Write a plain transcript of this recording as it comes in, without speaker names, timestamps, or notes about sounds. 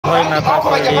Hoima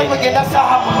Catholic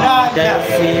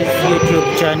Diocese YouTube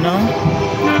channel.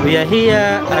 We are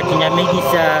here at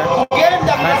Nyamigisa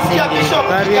Masindi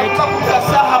Parish.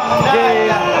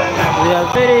 We are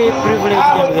very privileged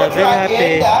and we are very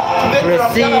happy to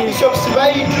receive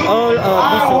all our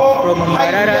bishops from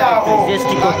Mbarara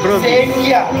Ecclesiastical province,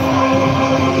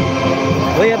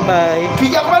 whereby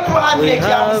we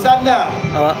have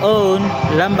our own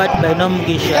Lambert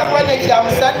Bainomugisha, the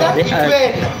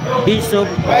Archbishop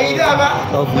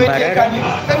of Mbarara.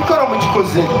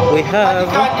 We have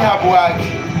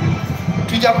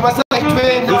Fisher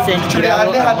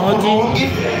Ssenyonyi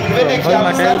from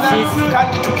Hoima Diocese.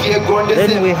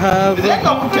 Then we have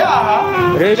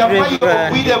Reverend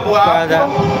Father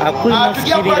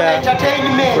Msgr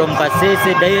from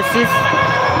Kasese Diocese.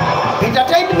 We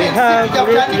have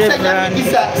Reverend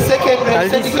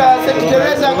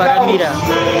Baharamira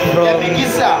from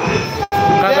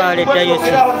Kihande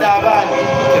Diocese.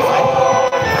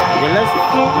 The last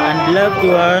and loved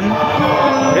one,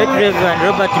 Reverend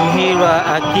Nyamigisa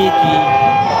Akiiki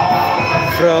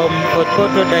from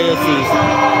Poto Diocese.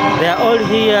 They are all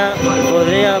here for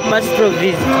their pastoral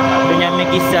visit to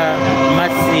Nyamigisa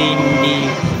Masindi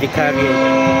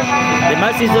Vicariate. The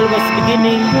Mass is almost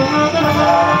beginning.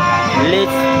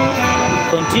 Let's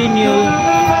continue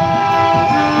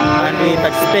and we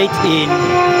participate in.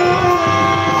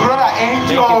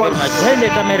 Thank you very much. When the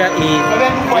camera is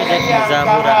present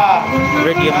Zahura,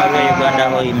 Radio Maria Uganda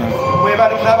Hoima.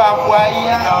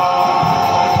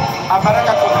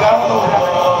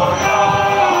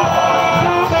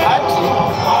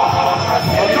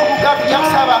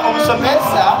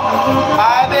 Omusomesa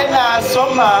abe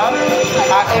nasoma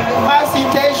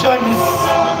citations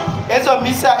ezo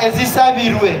misa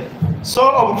ezisabirwe so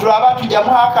obutulaba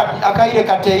tujamu akaire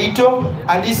kateito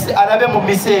alabe mu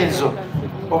misa ezo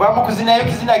oba mukuzinayo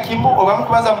kizina kimu oba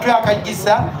mukubaza mutwe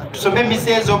akagisa tusome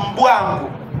misa ezo mbwangu.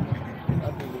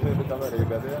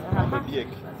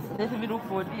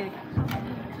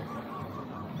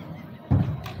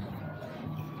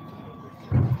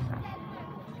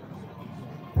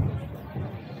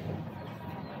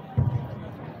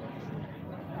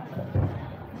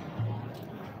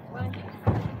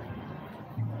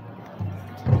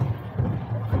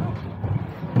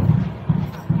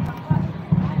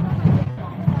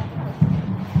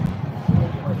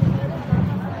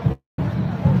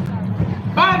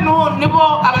 Nibo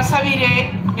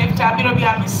abasabire ebitabiro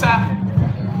bya misa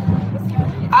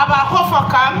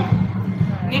abahofakam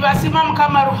nibasima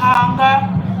mukama ruhanga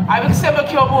abikisebo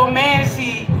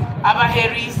ky'obwomezi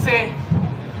abaherise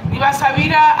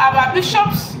nibasabira aba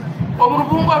bishops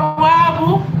omurubungo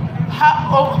rwabu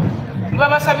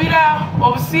nibabasabira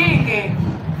obusinge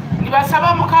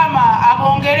nibasaba mukama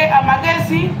abongere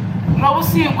amagezi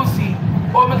n'obusinguzi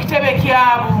omukitebe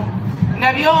kyabo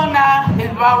nabyona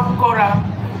ebibakora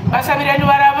basabira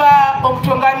nibaraba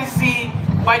obutonganizi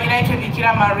bwa United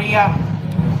Bikira Maria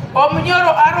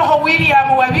omunyoro aroho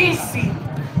William wabisi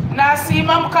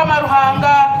nasima mukama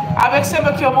ruhanga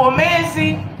abekisembo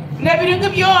ky'obwomezi n'ebirungi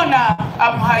byona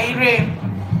amuhaire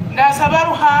nasaba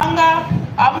ruhanga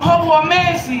amuha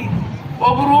obwomezi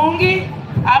oburungi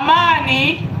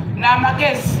amani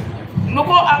n'amagezi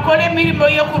nuko akole emirimo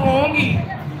ye kurungi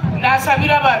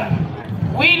nasabira bano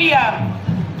William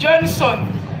Johnson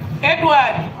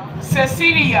Edward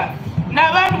Cecilia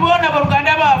n'abantu bona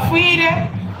Uganda bafuire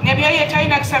nebyo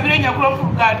yetaina kisabire nyakulo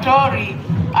purgatori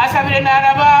asabire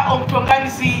naraba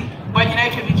obutonganizi bwa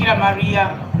United Bikira Maria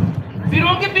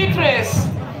Birungi Beatrice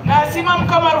nasima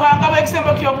mukama ruhanga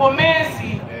abekisembo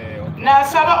ky'obwomezi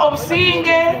nasaba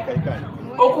obusinge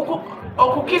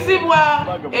okukizibwa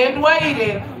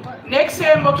endwaire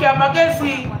n'ekisembo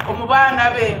ky'amagezi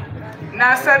omubana be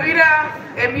nasabira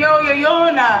emyoyo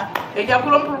yona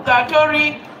ejakulo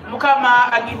purgatori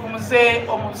mukama agihumuze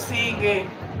omusinge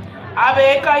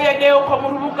abeka yedeo ko mu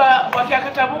rubuga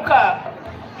wakyakatabuka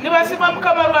nibasima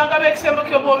mukama ruhanga bekisembo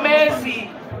ky'obwomezi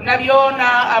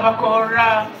nabyona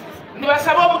abakora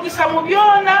nibasaba omugisa mu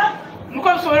byona nuko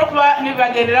bisobora kuba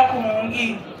nibagendera ku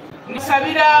mungi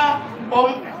nisabira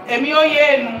emyoyo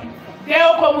yenu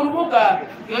deo ko mu rubuga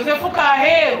Yosefu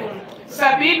Kaheru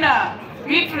Sabina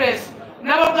Beatrice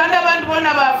n'abaganda abandi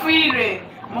bona bafuire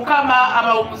mukama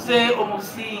abawumuze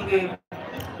omusinge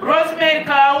Rosemary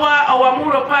Kawa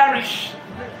Awamuro Parish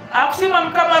akusima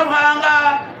mukama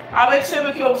ruhanga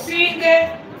abekisebe ky'obusinge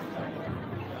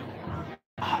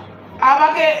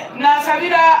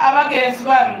nasabira abagenzi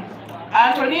bano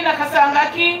Antonina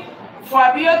Kasangaki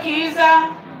Fabio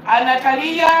Kiza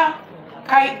Anatalia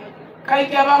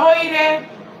Kaijabahoire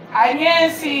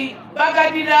Anyensi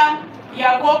Bagadira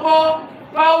Yakobo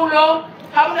Paulo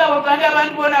hamna baganda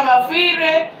abantu bona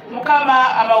bafiire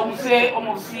mukama abawuze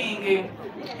omusinge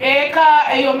eka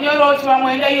eyo myoroti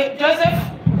bamwenda Joseph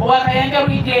owakayanja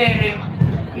Lwijere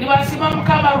nibasima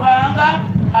mukama Ruhanga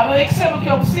abekisebo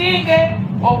ky'obusinge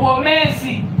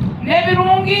obwomezi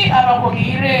n'ebirungi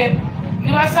abakogire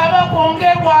nibasaba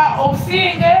kwongerwa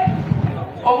obusinge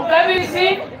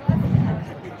obugabizi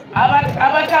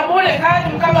abatabule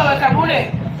kandi mukama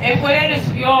abatabule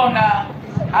ebikwererezi byona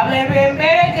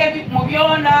abebembere mu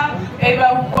byona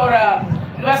ebibakukora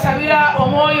nibasabira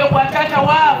omwoyo gwa tata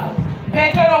waabo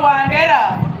Petero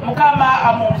Wandera mukama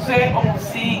amuze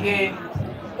omusinge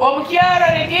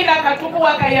omukyala Regina Katuku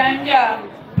wakayanja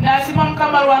nasima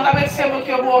mukama Ruhanga bekisebo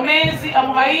ky'obwomezi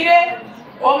amuhaire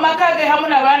omakage hamu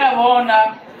n'abaana boona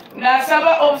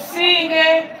nasaba obusinge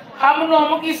hamu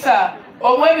n'omugisa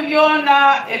obw'ebyo byona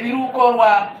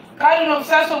ebirukorwa kandi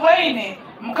n'obusaso bwaine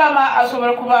mukama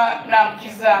asobole kuba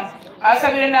namukiza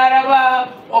asabire n'araba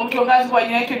omutongazi wa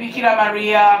nyina Bikira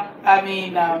Maria.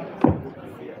 Amina.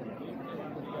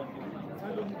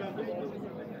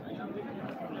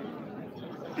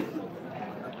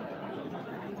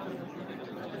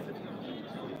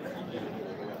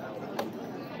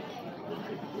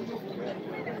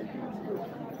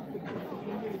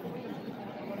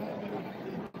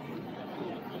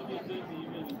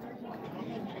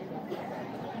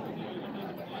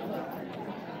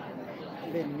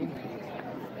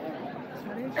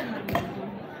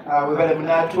 webale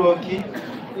munatwoki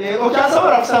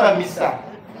okyasobola kusaba misa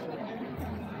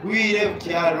bwire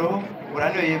bukyalo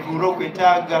olano yevuura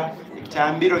okwetaaga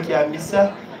ekitambiro kya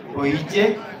misa oyije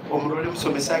omulole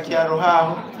musomesa kyalo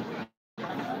haaho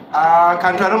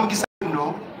kantu ali omugisa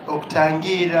no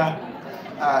okutangira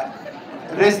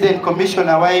resident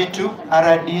commissioner waitu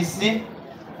RDC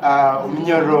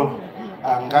omunyoro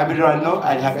ngabirano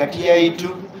ali hagati yaitu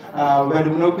bali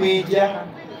muno kwija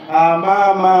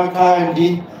mama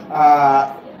kandi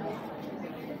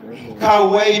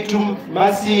kawaitu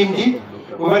Masindi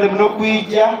bali muno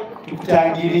kwija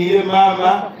tukutangirire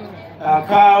mama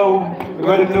kawu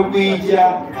bali muno kwija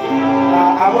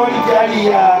aboli jali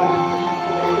ya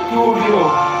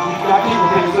tubyo kati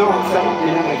kutezo kusaba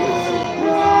kujena ngezi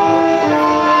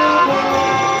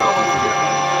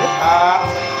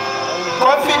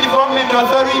Covid Development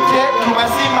Authority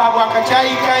tubasima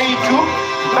bwakachai kaitu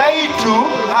baitu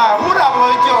hura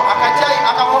bojo akachai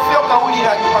akakofio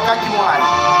kawulira wakati mwana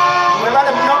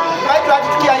mwebale muno baitu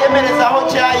atikia yemereza ho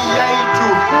chai yaitu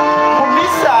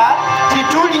kumisa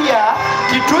titulia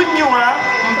titunywa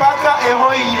mpaka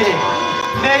ehoire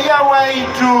neya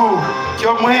waitu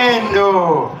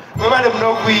kyomwendo mwebale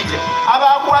muno kwija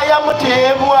abakwaya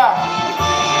mutebwa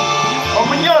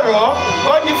omunyoro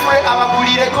godifwe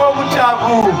abagulire ko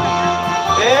butabu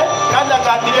kandi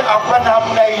akandire akuba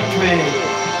namuna itwe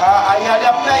ayali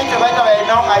amuna itwe baita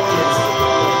bayina agents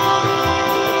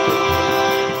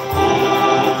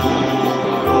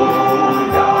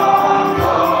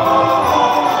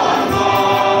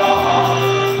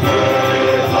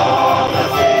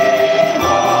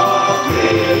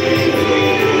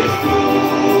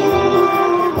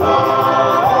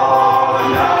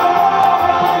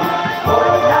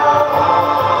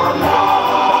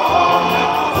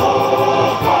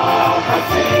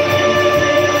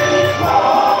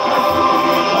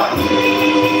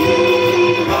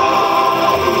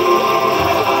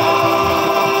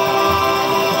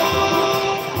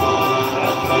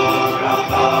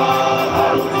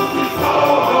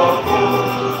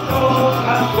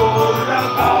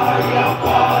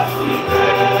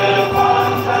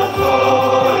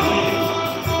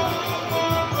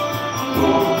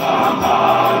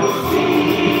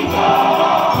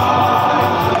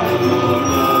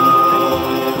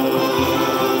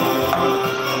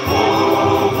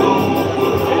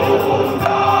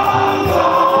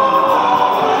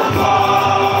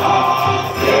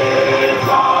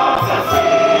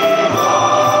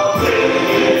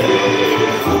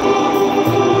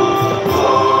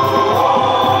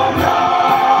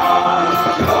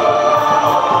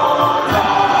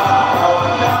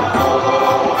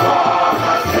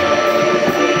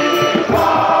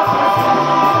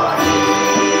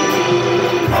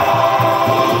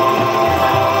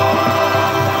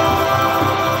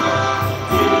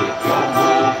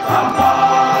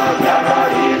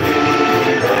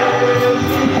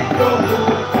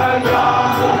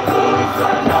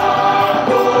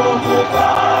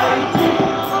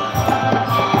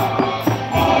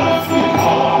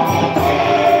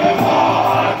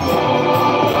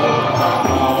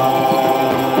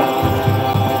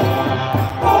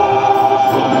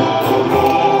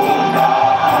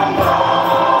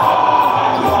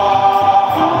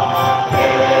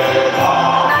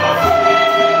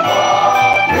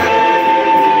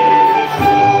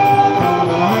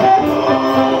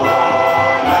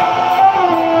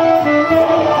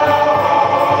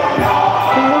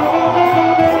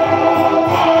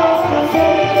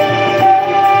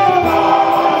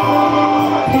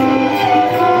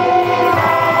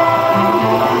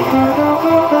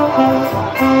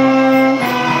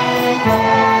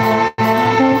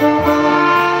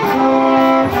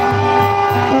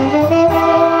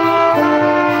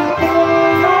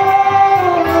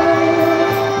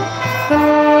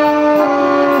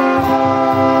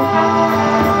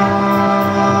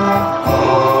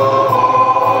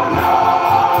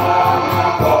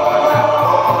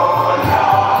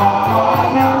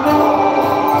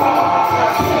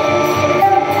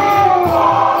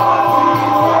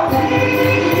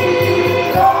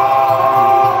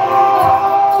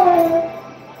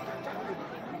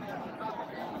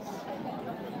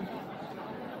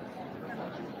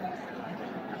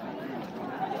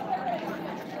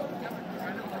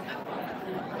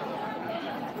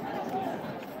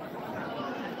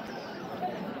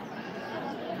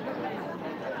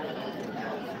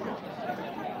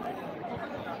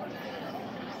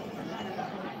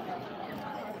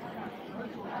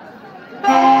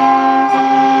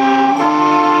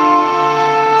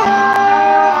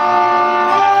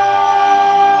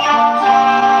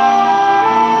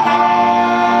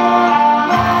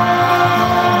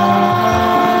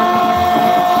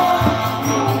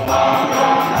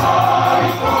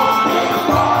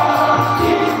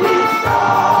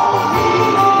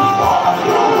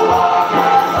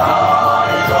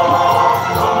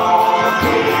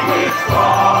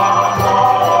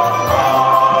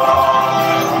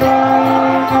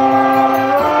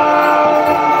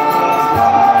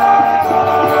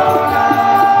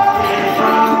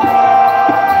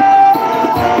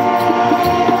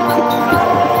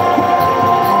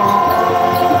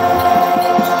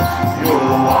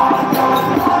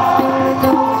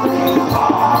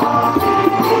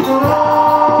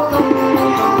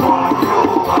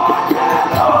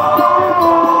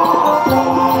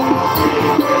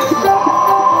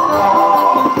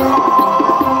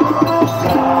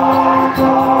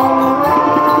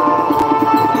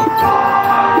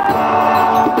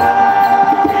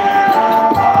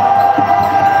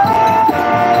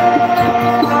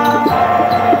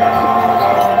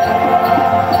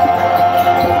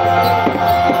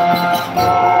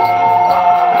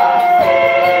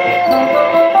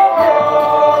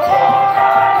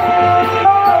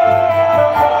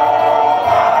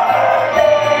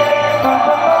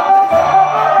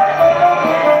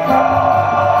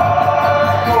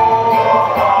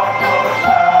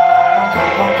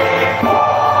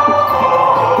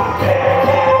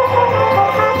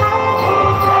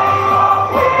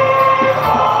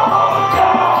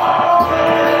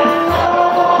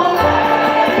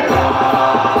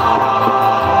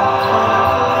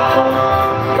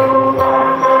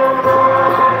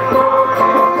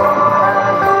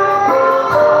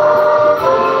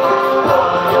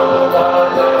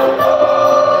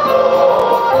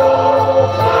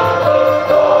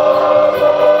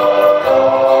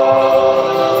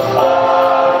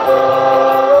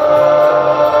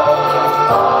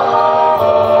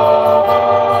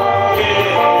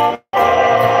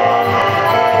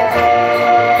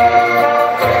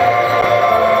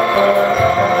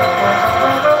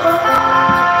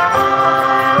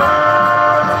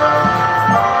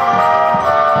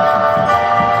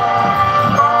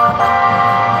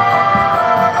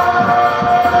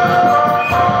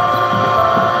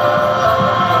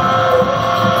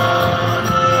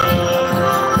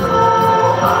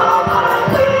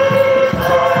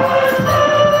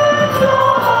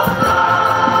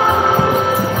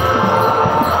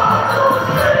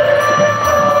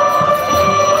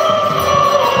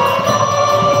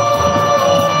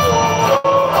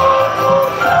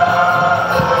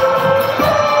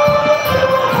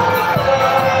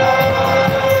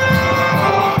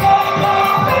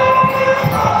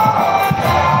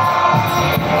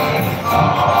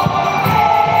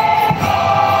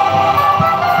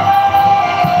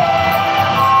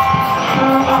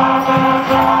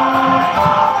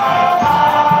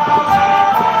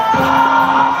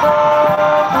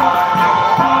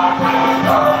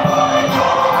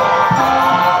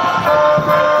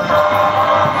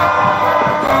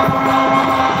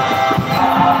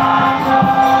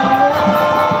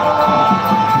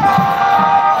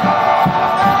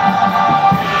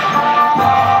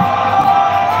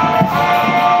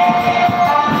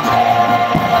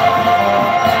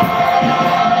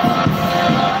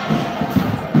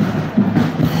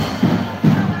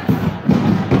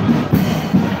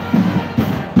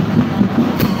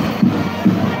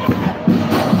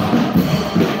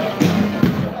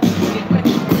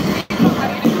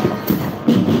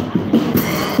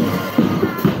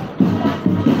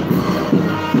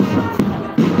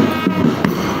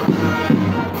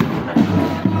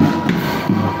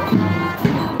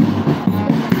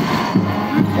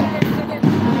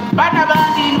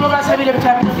basabire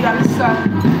bitabiro bya misa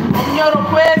omunyoro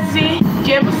kwezi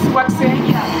James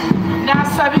Wakisenya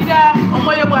nasabira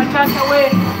omwoyo gwa taata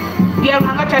we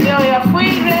byanga tadeo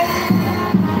yafuire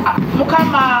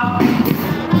mukama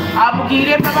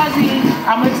abugire kabazi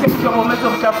amwese kutomomezo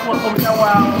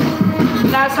mutawa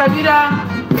nasabira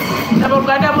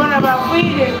n'abaganda bona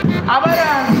bafuire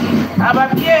abarangi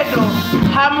ababyedo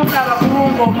hamu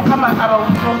n'abakurungo mukama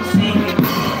abawuto musinge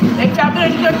ekyambere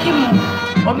kyo kimu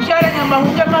omukyala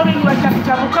nyamahunga mawulini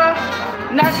batakitabuka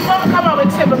nasaba mukama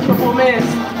wekisebo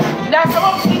kyobwomezi nasaba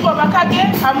omusingo bakage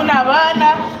hamu n'abaana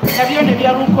nabyo ne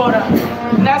byalukora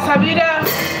nasabira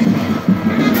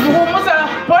muhumuza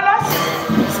Polas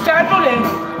Stanule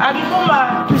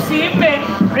abikuma tusimbe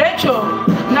Rachel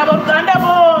n'abaganda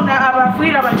bona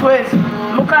abafuire abatwezi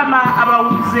mukama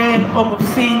abawuze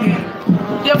omusinge.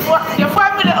 The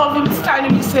family of Mr.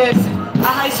 and Mrs.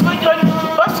 Izidoro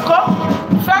Kwebiha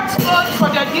thanks God for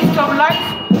the gift of life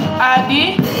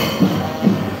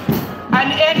and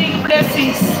ending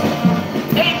blessings.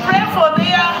 They pray for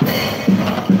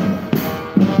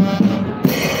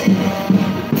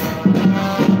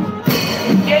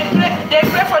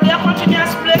their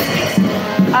continuous blessings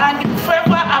and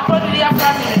favor upon their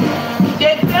family.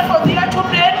 They pray for their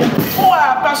children who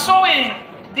are pursuing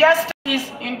their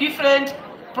studies in different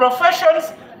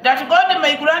professions, that God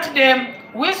may grant them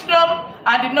wisdom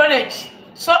and knowledge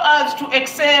so as to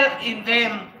excel in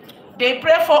them. They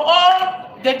pray for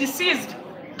all the deceased,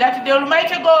 that the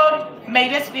Almighty God may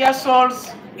rest their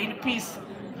souls in peace.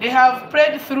 They have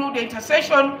prayed through the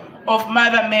intercession of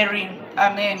Mother Mary.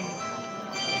 Amen.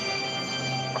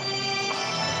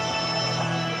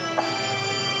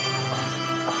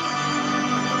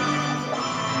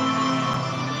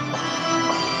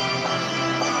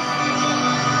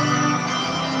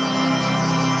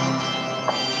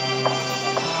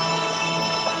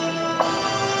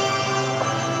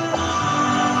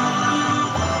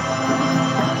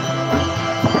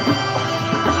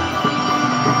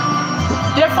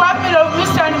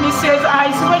 Says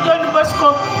Izidoro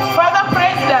Father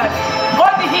prays that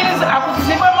God heals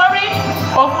Akuzi's memory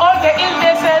of all the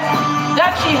illnesses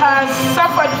that she has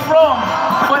suffered from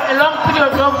for a long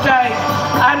period of time,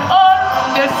 and all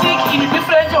the sick in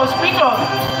different hospitals,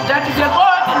 that the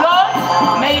God Lord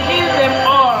may heal them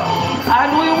all.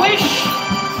 And we wish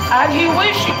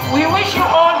you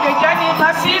all the journey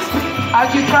mercies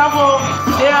as you travel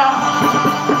there,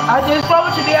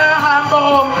 to their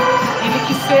humble home in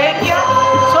Kihande,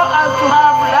 so as to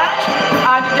have lunch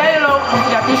and dialogue with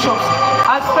their bishops,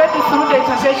 as prayed through the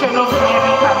intercession of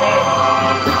Mary. Amen.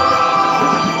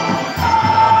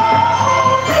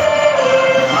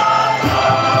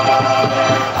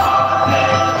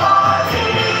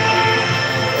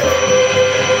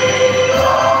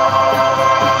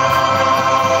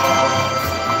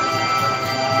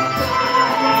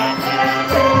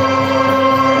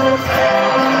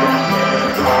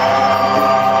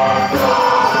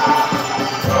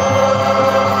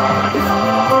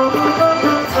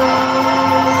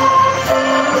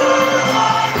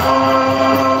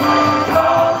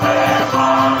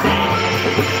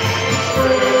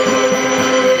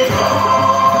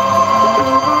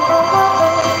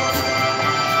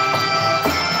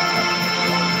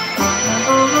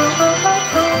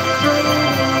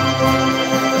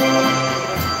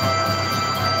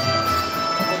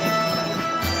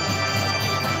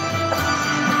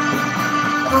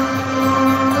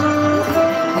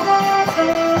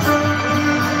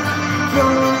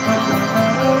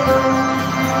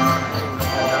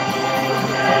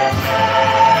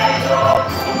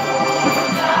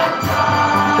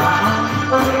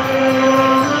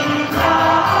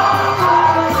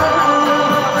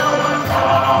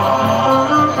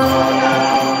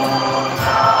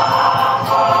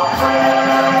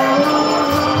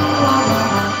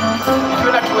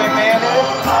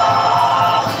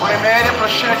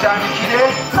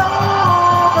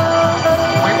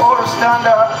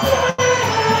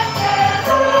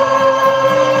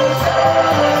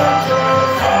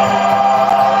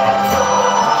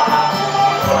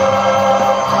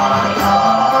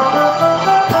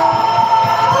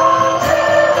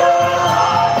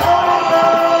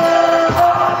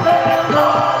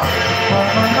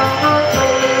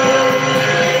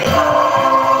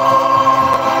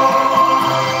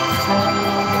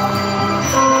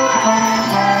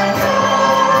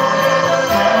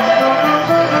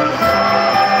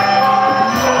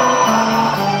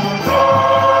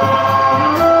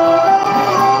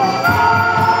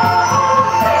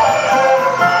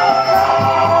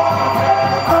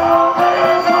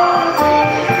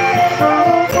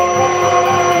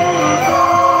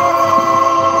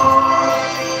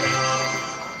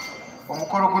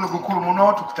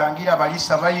 kutangira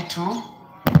balisa baitu.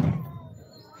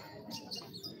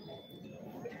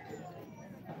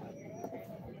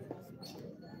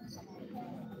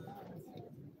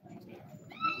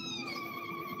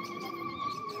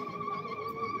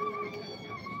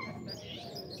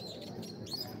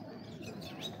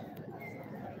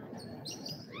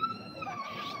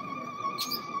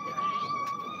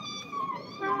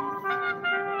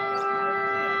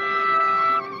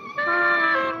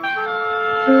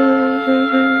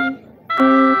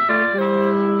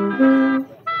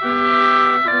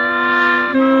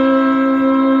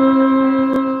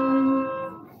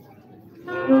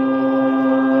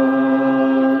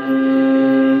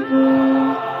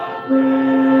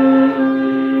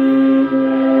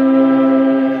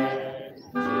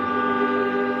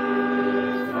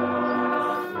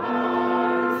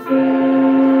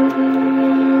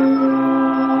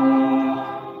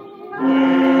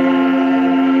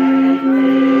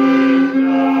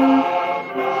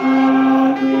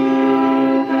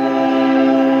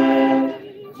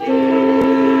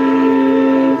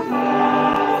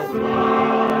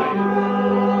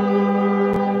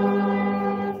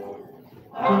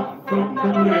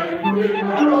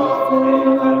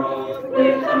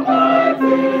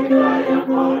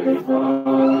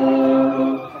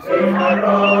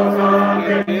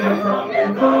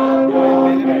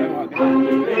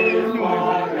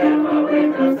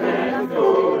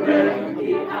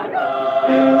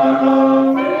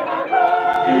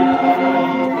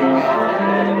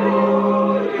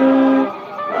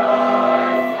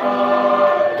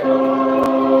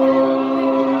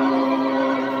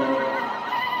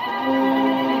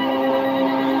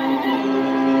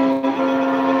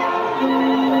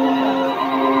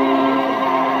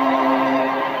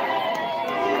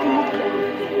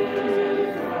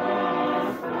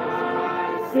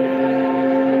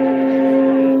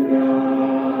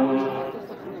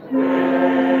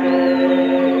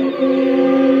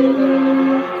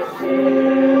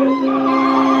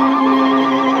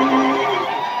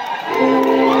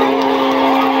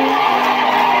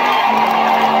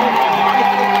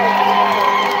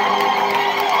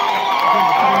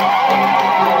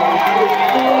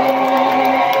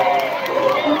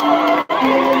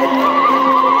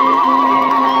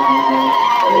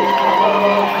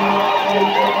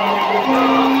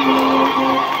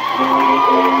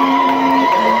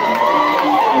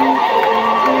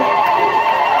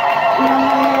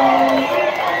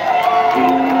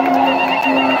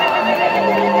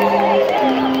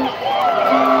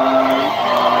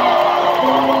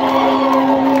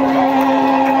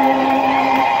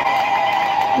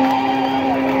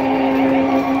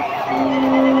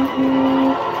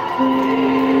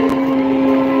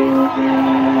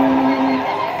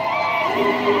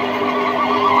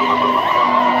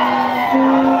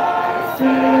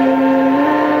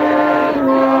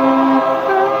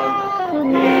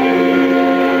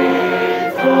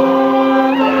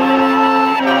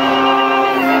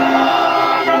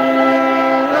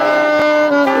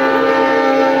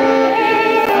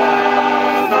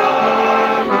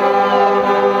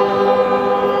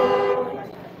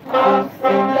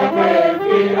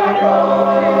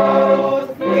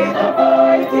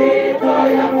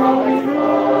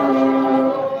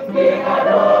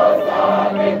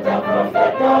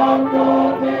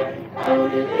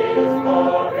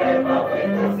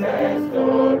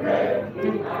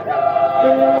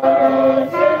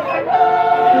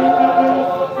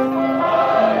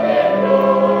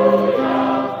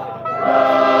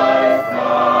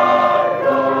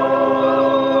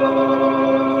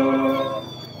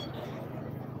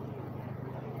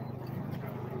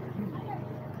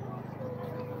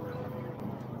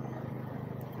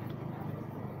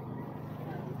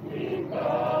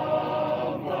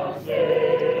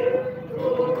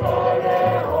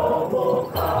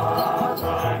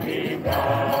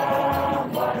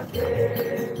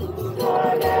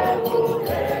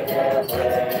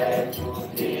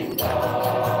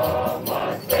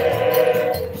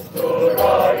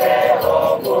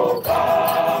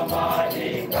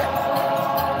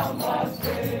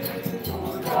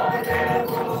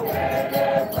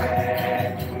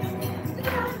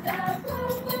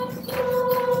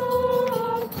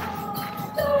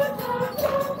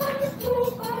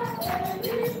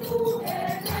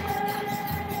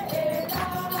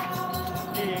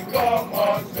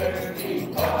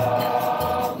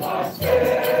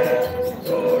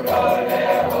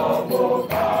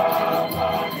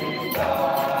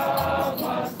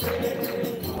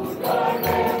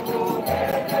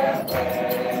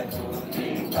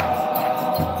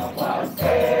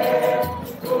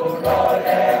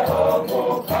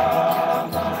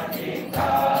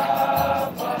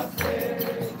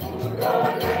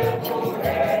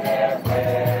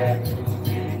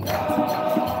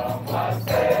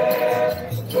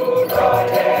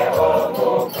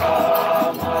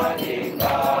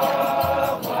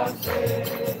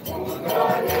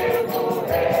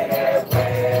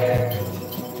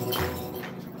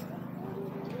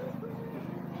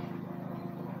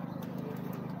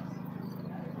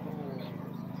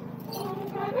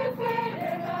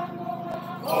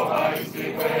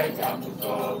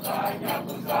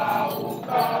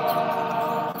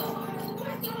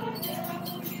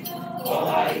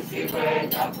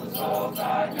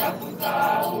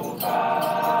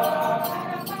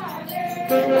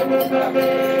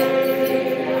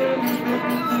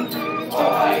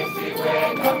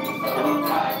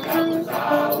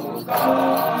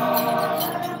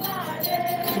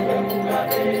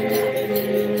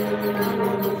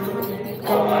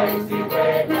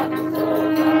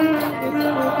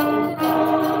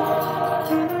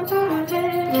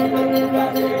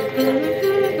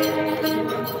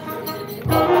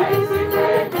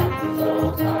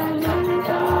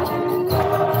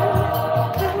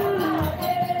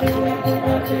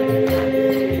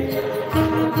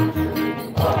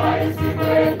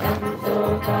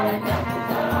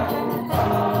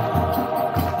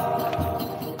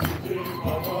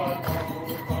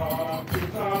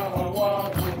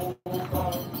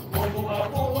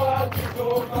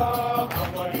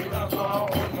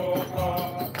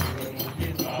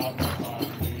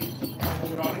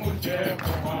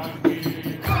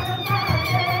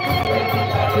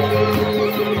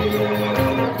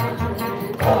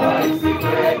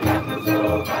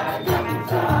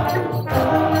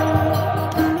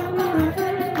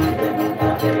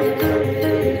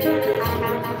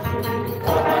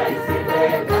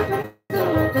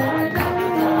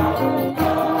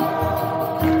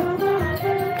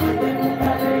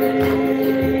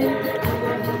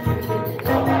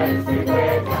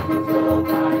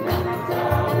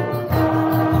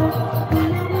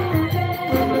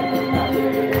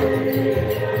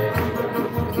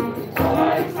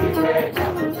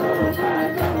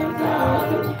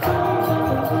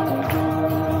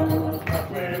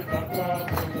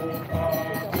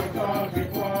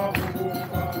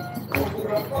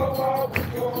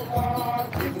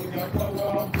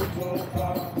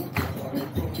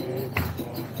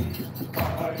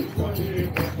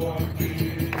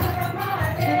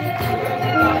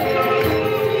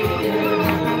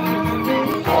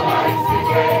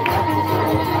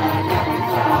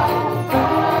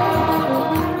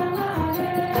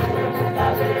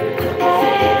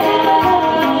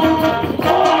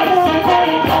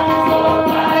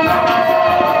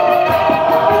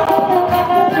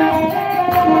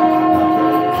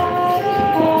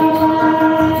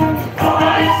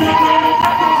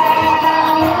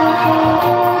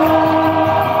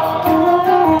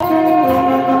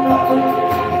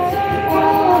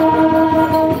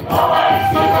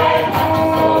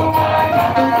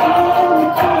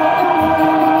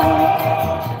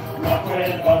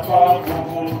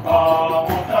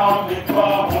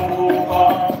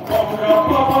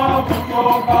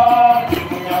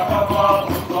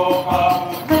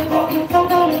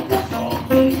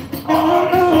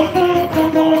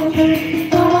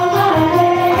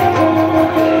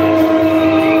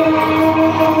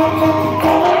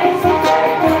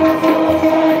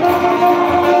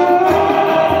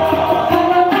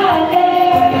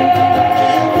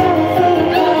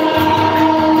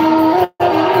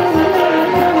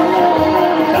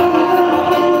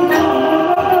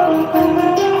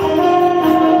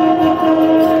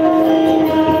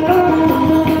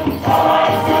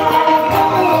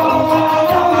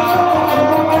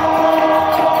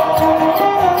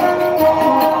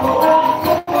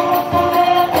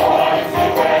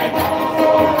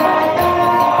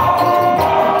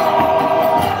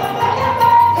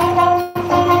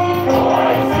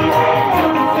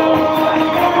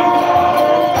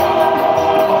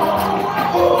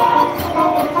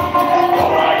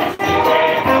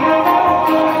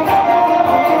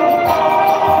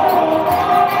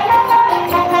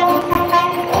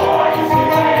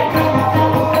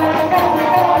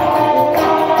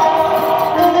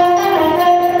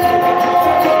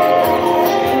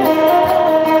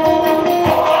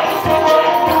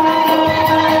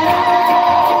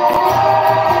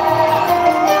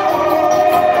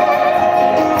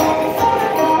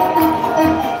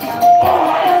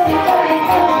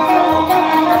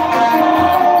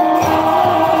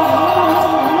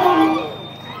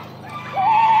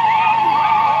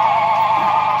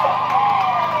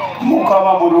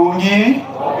 Birungi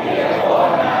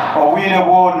obwire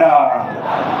bwona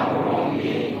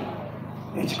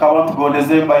ekikaba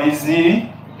tugondeze embayizi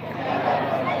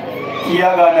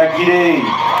kiyaganagire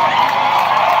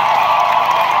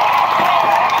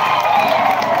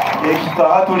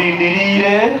ekitaha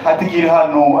tulindirire hatigiri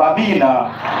hano. Amina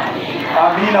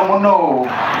amina muno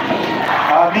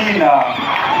amina.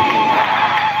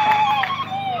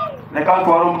 Leka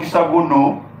ntwara omukisa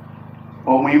guno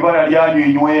omwibara lyanyu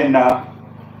inywena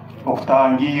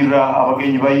okutangira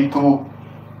abagenyi baitu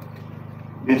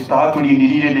betutaha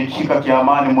tulindirire nekika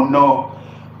kyamani muno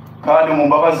kandi mu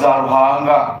mbabazi za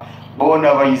Ruhanga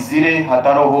bona bayizire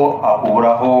hataroho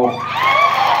akuburaho.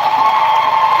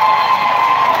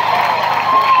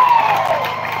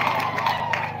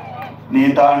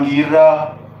 Nitangira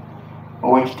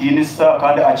owekitinisa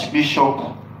kandi Archbishop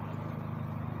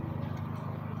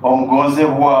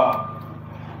omugozebwa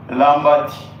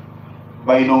Lambert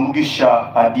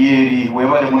Bainomugisha Adyeeri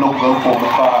webale muno kugaruka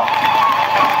omuka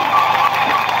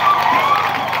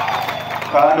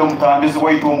kandi omutambizi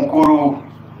waitu omukuru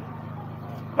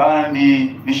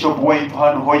kandi Bishop waitu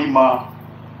hano Hoima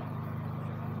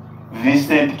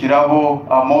Vincent Kirabo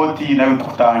Amoti nayo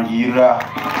tukutangira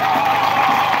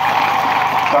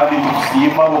kandi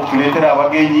tukusima okuletera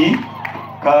abagenyi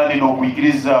kandi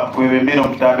n'okwikiriza twebembera mu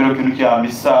kitambiro kinu kya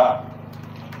misa.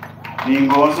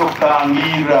 Ningonzo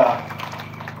kutangira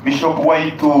Bishop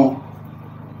waitu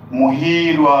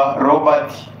Muhirwa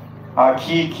Robert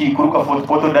Akiiki kuruka Fort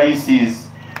Portal Diocese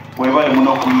webale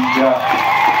muno kuija.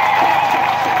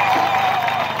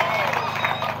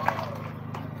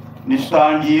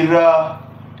 Nishangira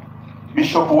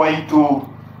Bishop waitu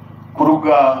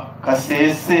kuruga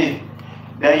Kasese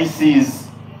Diocese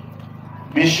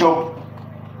Bishop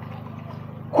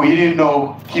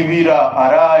Kwirino Kibira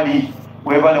Arali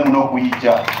webale muno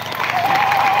kuija.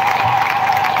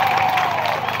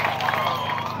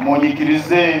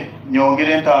 Munyikirize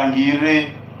nyongere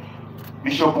ntangire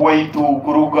Bishop waitu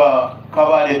kuruga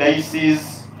Kabale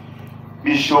Diocese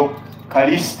Bishop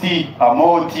Kalisti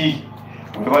Amoti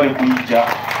webale kuija.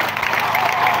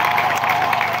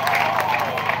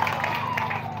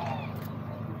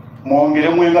 Mwongere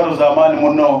mwengalo za amani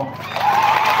muno.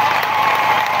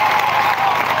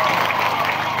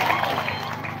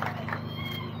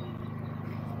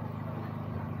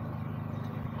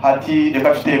 Hati reka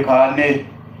tutekane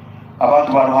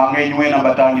abantu baruhanga inywe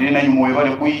nabatangire na nyumwe bale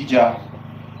kuija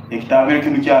ekitambiro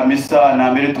kinu kya misa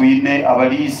na mbere tuine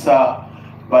abalisa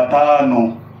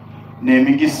batanu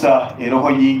Nyamigisa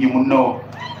eroho nyingi muno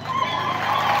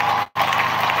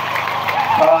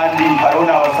kandi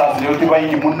harona abasaserdoti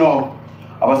bayingi muno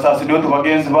abasaserdoti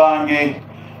bagenzi bange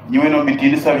nywe no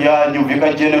mitinisa byanyu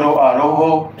vika general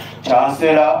aroho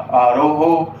chancellor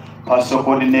aroho pastor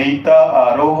coordinator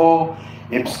aroho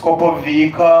episcopo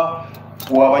vika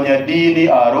wa banyadini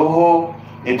aroho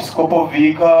episcopo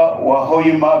vika wa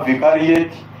Hoima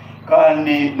vicariate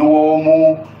kandi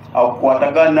nuwomu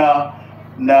akwatagana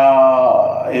na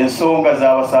ensonga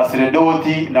za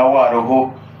abasaserdoti na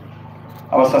waroho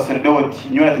abasaserdoti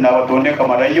nyona tinabatondeka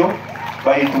marayo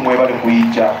bayitu mwe bale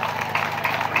kuija.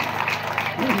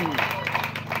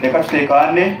 Leka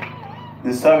tutekane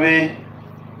nsabe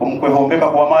omukwehombeka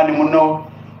kwa amani muno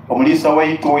omulisa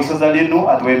waitu isaza linu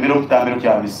atwembera omutambiro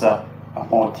kya misa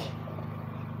Amoti.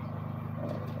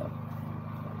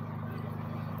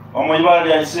 Omuyibala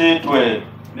lya isetwe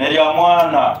nerya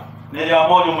mwana nerya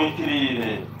mwoyo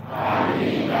mwikirire.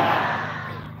 Amina.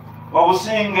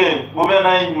 Obusinge bube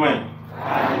na inywe.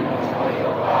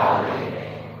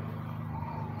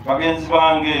 Bagenzi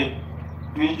bange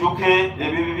twijuke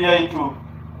ebibi byaitu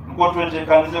nuko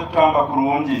twetekanize kutamba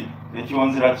kurungi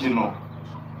ekyonzira kino.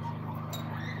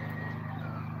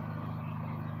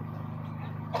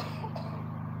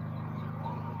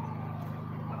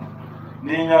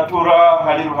 Ninyatura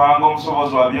hali Ruhanga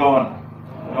omusobozi wa byona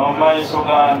n'omumaiso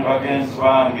ganyu bagenzi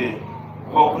bange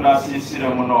okunasisire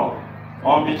muno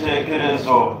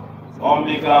ombitekerezo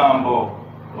ombigambo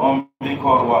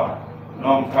ombikorwa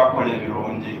n'omutakole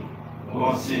birungi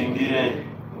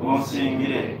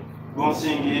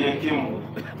gunsingire kimu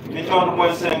mitondo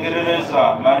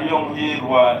kwesengerereza Mariyo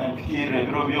Muhirwa empikire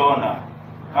biro byona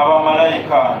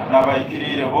abamalayika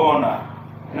n'abayikirire bona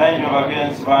nainyo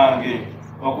bagenzi bange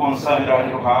okunsabira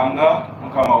Ruhanga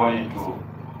mukama waitu.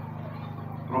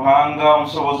 Ruhanga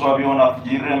omusobozi wa byona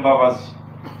atugirire embabazi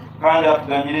kandi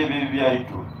atuganyire ebibi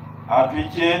byaitu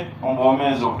atwike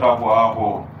ombomezi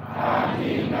okutakwaho.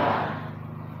 Amina.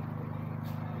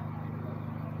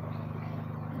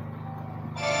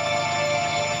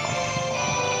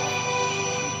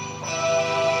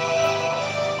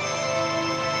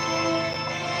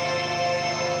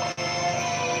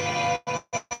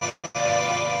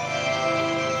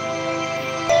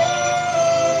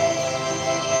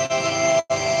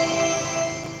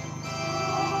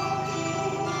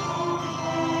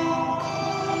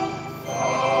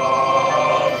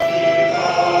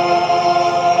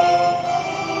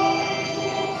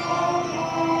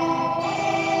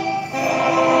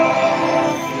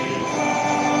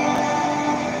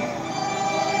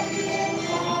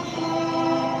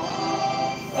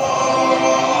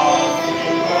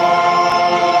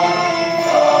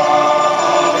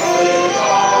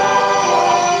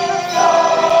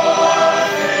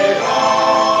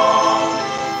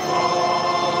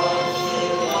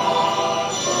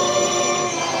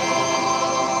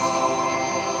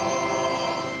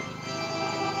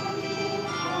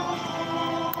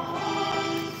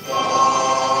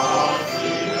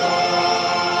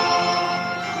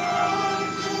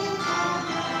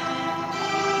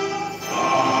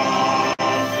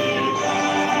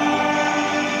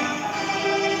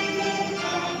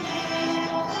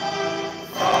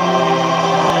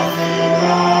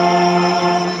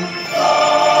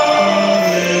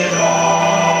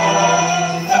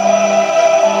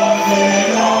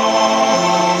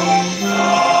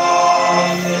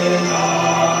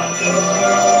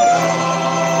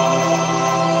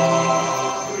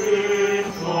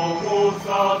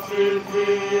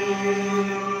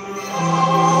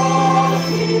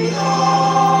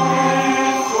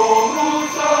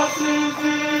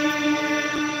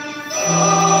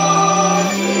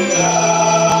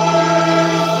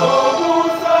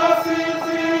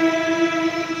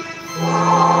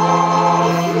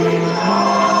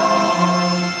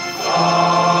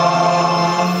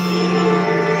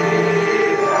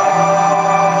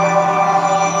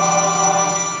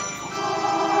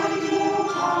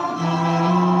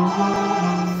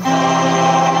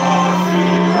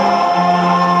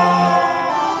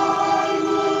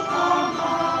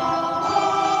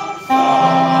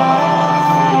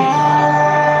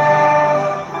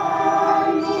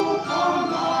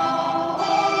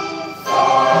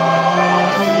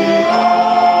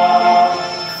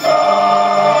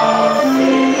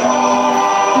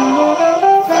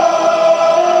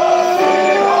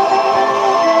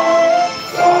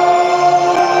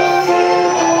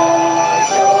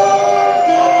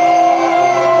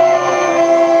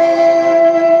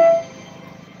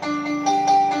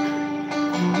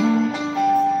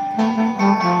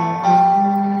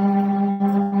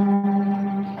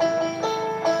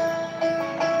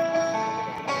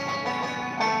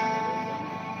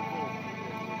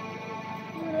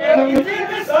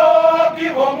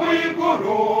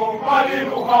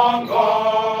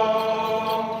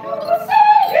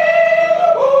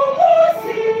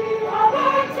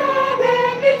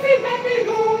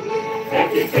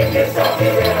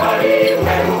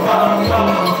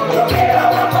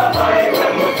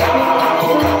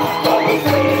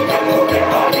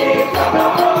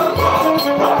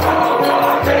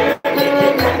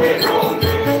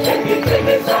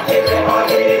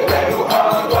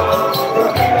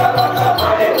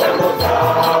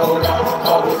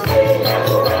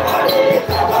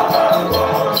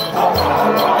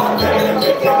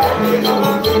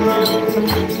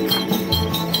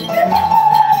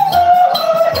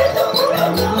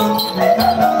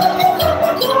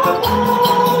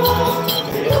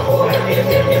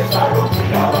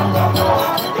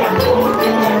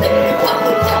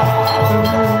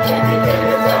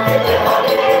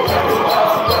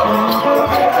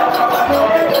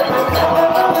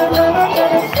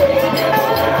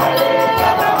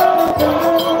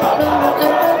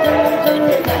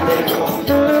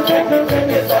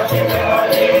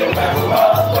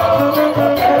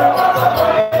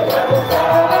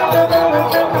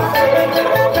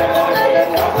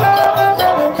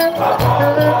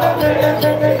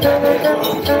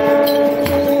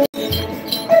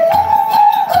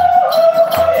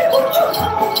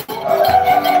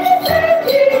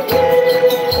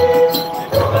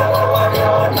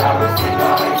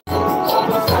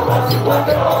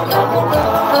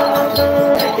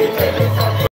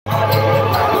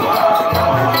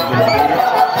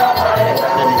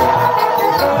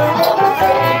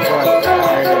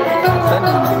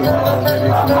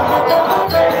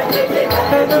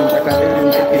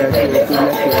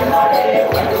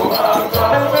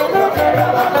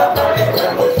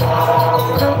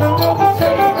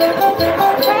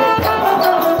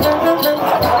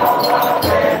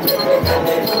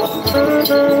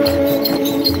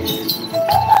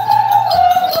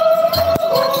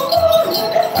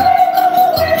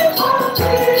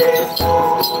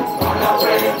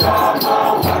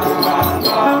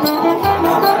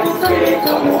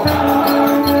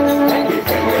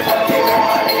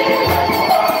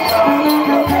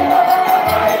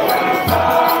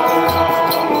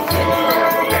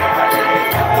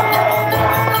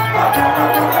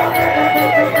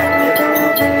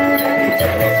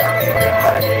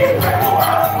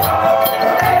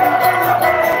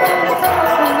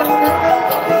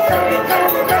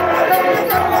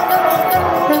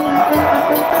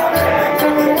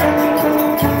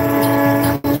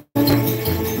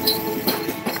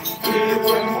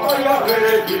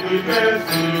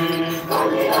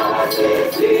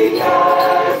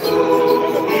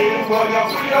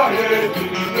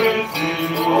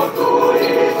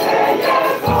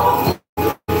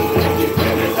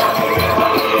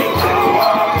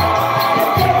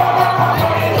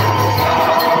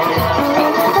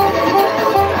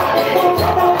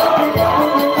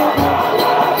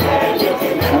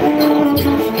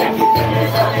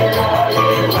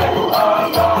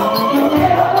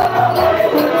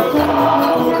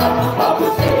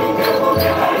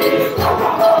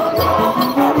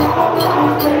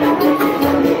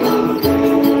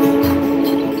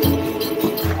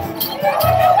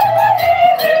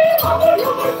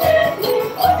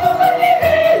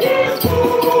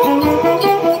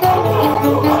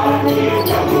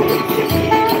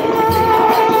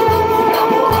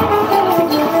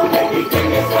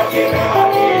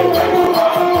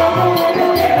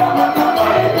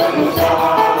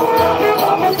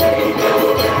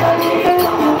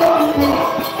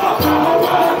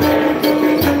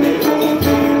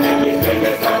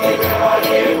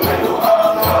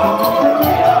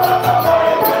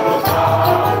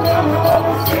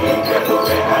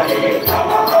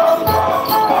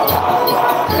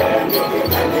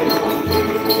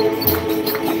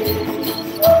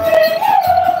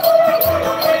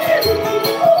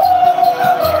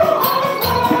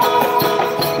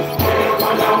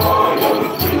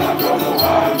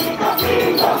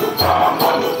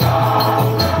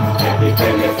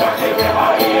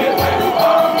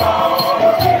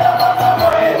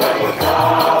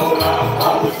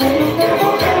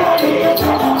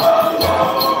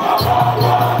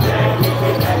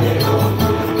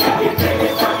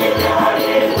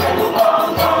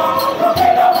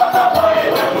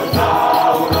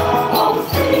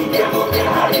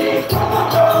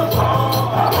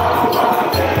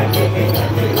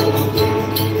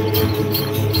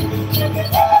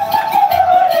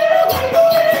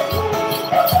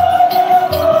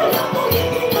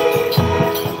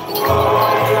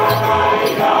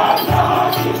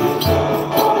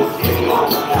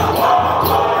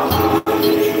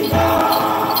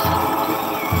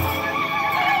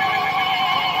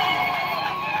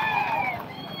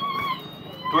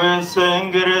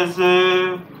 Twensengereze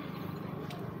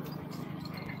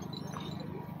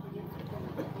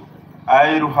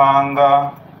ai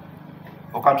Ruhanga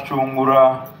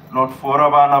okatuchungura n'otufuura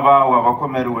abaana baawe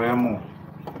abakomerwemu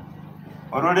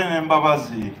olole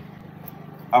n'embabazi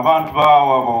abantu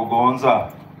baawe aboogonza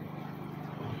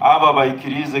aba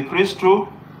baikirize Kristu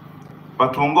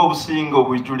batunga obusinga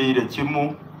obwijulire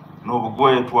kimu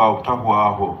n'obugwetwa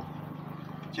obutahwaho.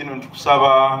 Kino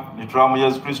ntukusaba nituramu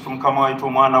Yesu Kristu mukama waitu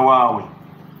omwana wawe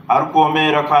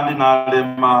arukuomeera kandi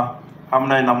nalema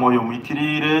hamuna na moyo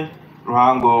mwikirire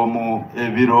Ruhanga omu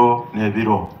ebiro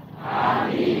n'ebiro.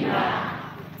 Amina.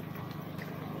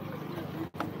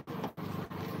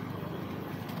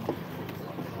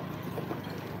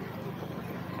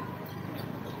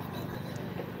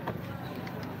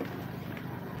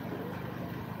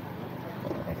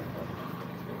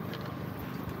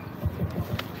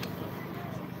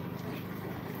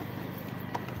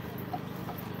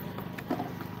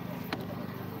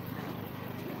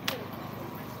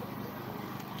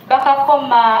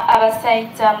 Bakakoma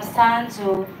abasaita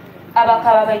musanju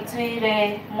abakaba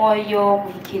baitwire moyo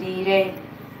mwikirire.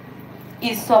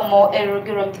 Isomo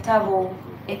erugiro mu kitabo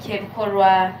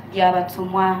eky'ebikorwa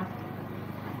by'abatumwa.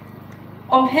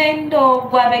 Omuhendo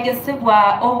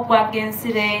gwabegesebwa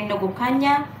obugwagensire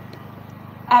n'ogukanya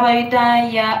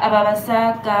abayudaya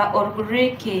ababazaga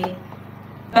Oruguriki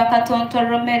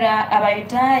bakatontoromera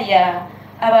abayudaya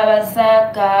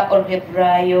ababazaga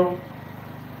Oruheburayo.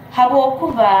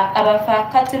 Habwokuba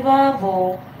abafakati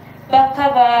babo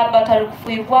bakaba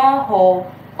batarikufiibwaho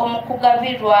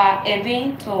omukugabirwa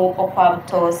ebintu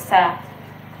okwabutosa.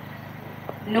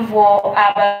 Nubwo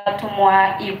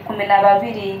abatumwa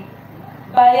 12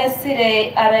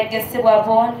 bayesire abegesebwa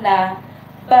bonna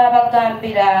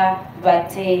babagambira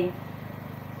bati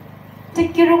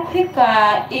tikirukuhika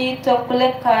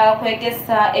itokuleka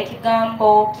kwegesa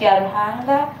ekigambo kya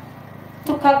Ruhanga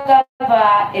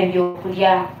tukagaba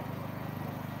ebyokulya.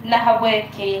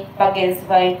 Nahabweki bagenzi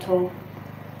baitu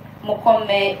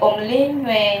mukome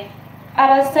omulinywe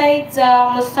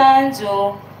abasaija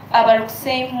musanju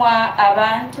abarukusimwa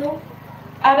abantu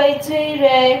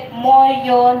abaitwire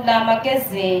moyo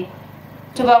n'amagezi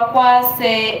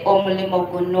tubakwase omulimo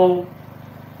guno.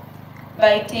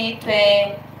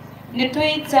 Baititwe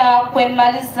nitwita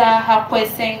kwemaliza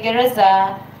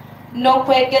hakwesengereza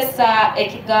n'okwegesa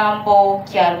ekigambo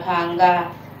kya Ruhanga.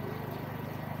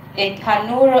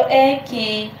 Ekihanuro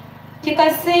eki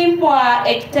kikasimwa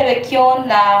ekitebe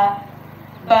kyona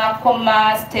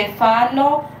bakoma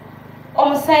Stefano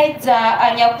omusaija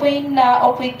anyakwina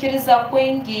okwikiriza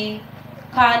kwingi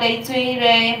kandi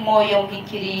aitwire moyo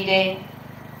mpikirire.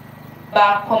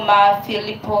 Bakoma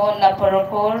Filipo na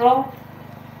Porokoro,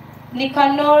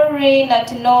 Nikanori na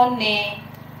Tinoni,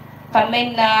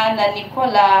 Pamena na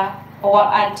Nikola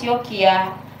wa Antiokia,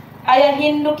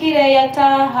 ayahindukire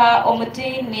yataha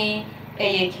omutini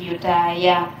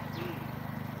eyekiyudaya.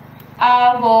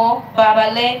 Abo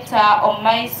babaleta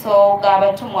omaiso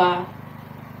gabatumwa,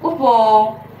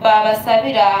 ubo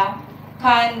babasabira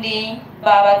kandi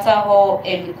babataho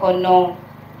emikono.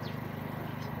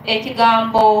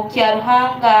 Ekigambo kya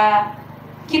Ruhanga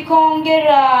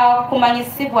kikongera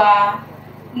kumanyisibwa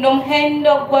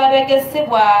n'omuhendo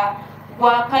gwabegesebwa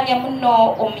gwakanya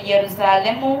muno omu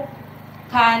Yeruzalemu,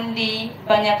 kandi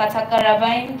banyakatagara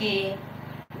bangi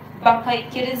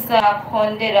bakaikiriza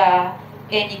kondera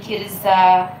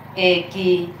enyikiriza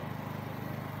egi.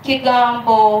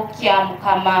 Kigambo kya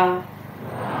Mukama.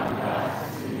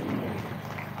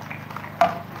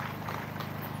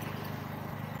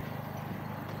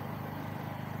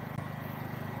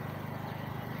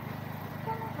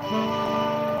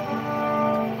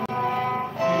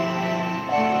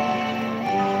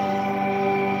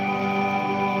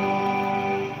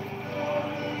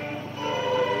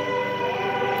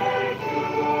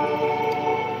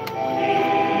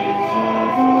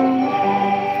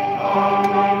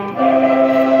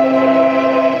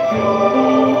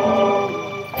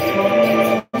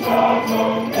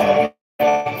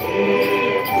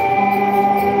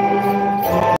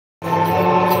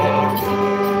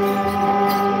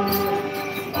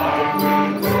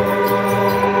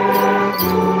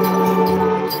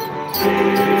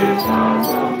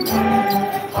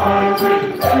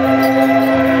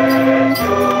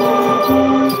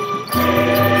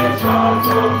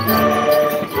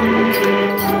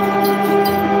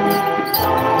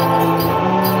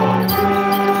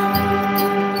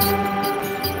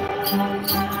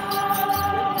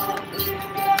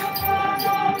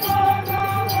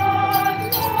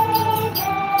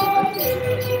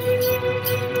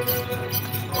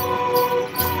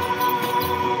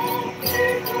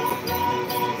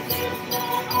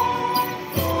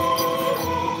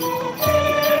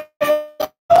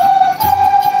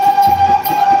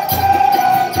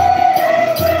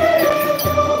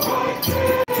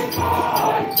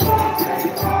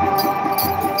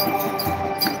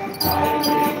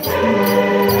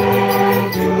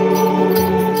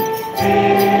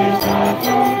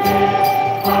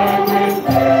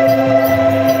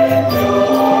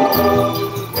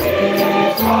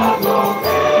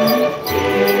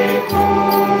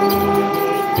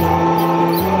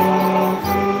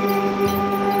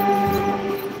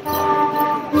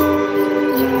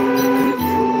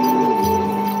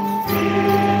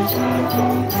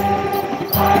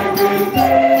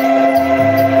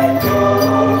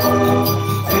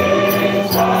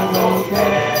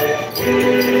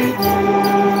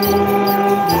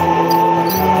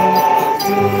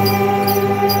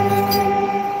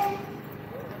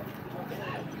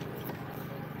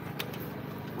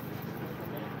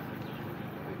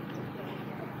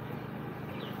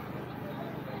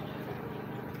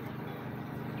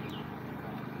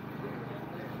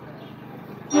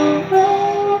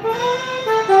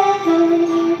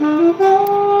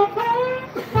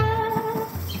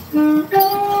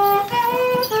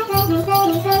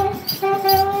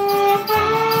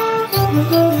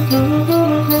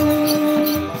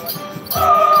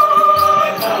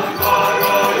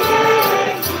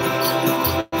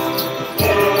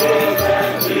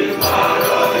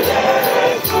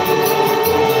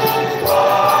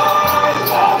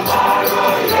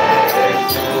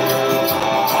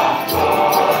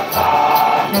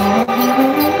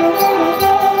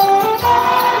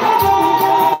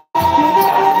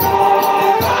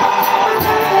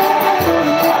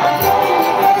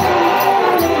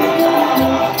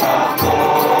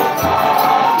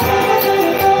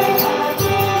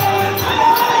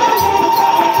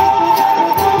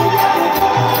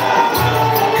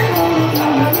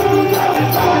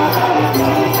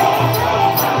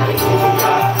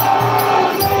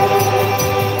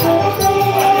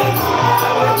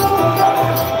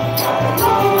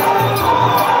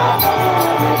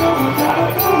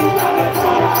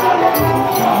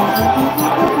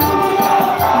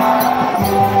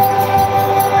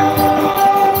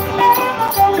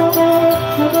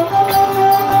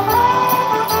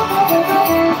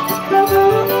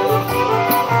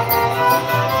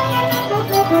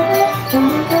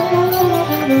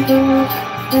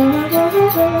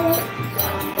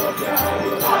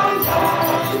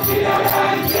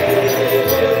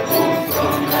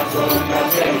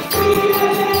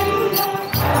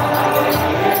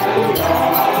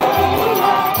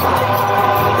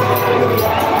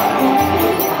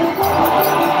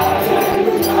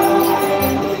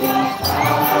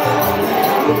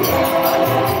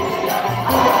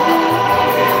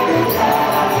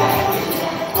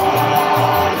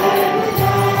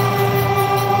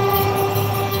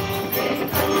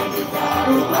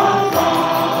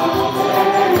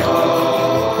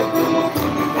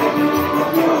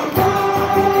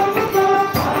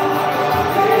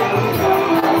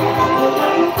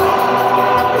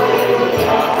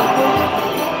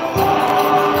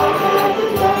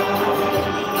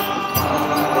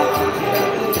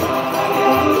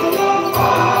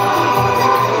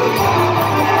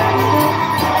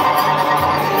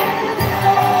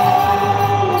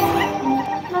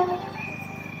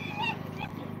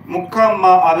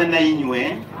 Mukama abe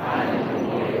nainywe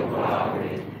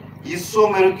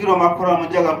isomero kiro makora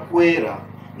mujaga kwera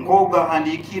ngoga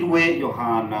handikirwe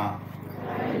Yohana.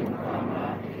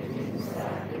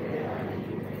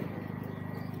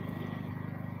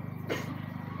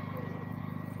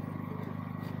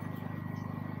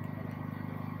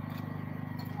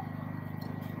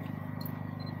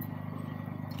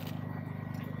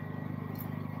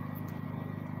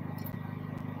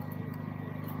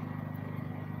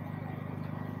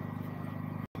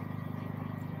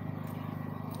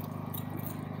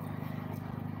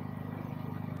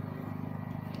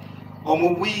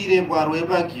 Omubwire bwa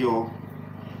Rwebagyo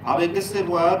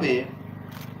abegesebwa abe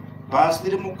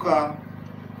basirimuka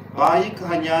bayika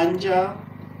hanyanja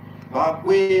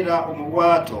bagwera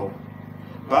omubwato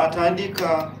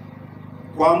batandika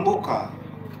kwambuka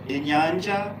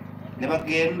enyanja ne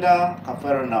bagenda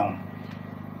Kapernaum.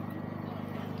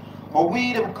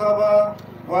 Obwire bukaba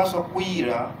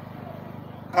bwasokwira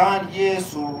kandi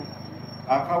Yesu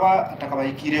akaba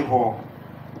atakabayikireho.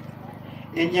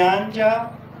 Enyanja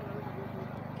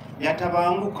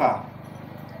yatabanguka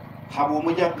haba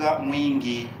umuyaga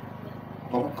mwingi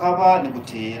obukaba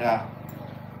nigutera.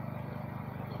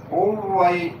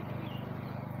 Olwai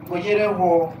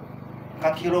ngoyereho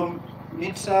ka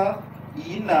kilomita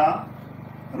 4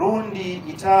 rundi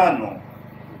 5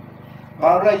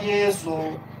 bara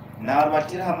Yesu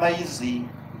nabatira amaizi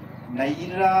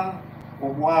nayira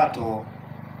obwato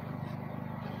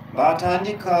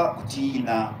batandika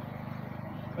kutina.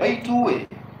 Baituwe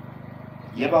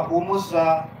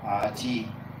yabahumuza ati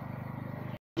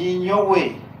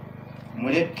ninyowe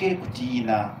muleke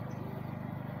kutina.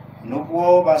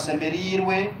 Nubwo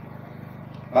basemerirwe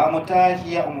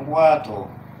bamutahia omubwato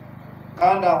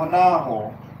kandi aho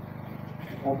naho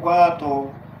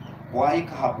obwato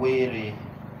bwahika habwere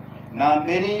na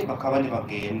mbere bakaba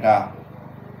nibagenda.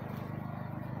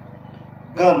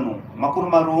 Gano makuru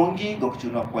marungi go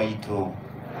kuchuna kwaito.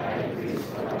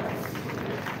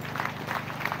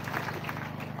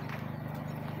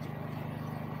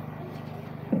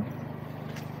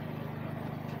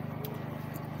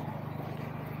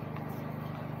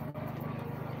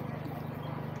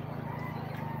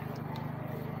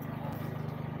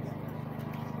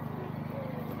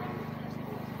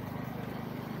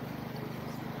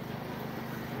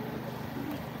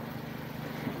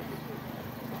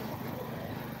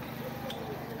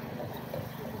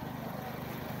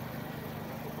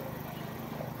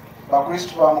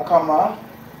 Bakristo ba Mukama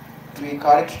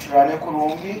twikare tuturane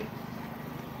kurungi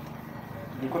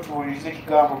niko tuwulize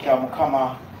kigambo kya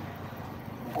Mukama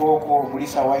ngoko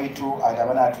mulisa waitu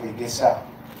adabana atwegesa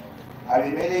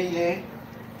abemereire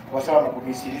wasaba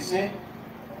mukumisirize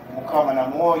Mukama na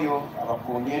moyo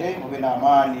abakonyere mube na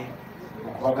amani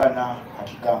okubagana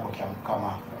hakigambo kya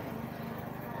Mukama.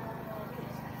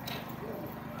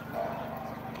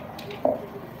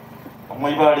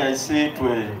 Omwibali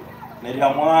aisitwe Neria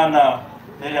mwana,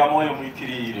 neria moyo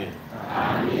mwikirire.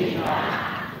 Amina.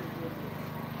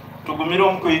 Tugumire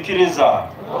omukuyikiriza.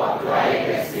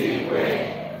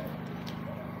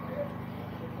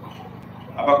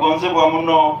 Abagonzebwa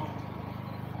muno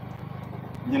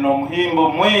nyino muhimbo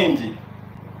mwingi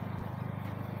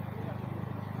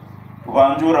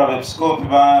kubanjura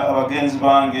abepiskopi abagenzi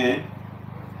bange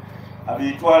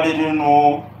abitwalire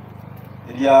rino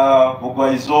erya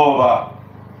Bugwaizoba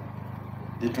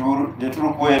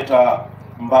Deturukweta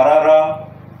Mbarara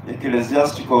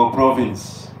Ecclesiastical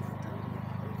Province.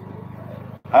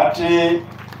 Ati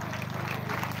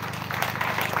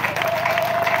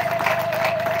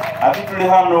tuli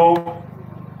hano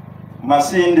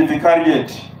Masindi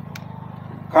Vicariate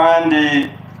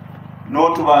kandi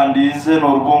notubandize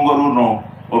n'orubongo runo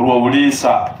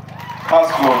olw'obulisa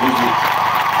pastoral visit.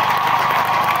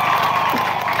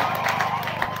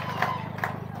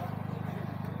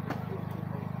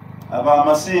 Aba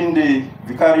Masindi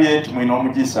Vicariate mwino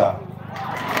omugisa.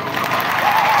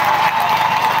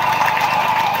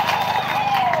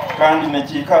 Kandi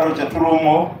nekikaro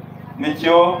kyaturumo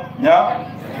nikyo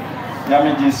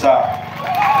Nyamigisa.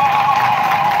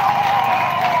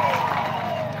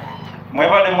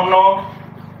 Mwebale muno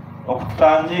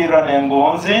okutangira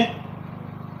n'engonzi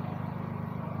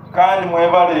kandi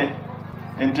mwebale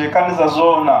entekaniza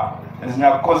zona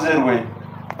ezinyakozerwe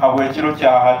habwekiro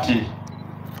kya hati.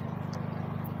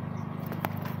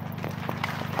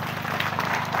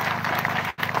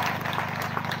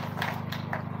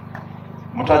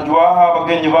 Mutajwaha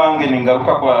abagenyi bange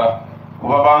ningaruka kwa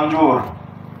kubabanjura.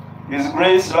 His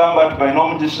Grace Lambert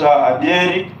Bainomugisha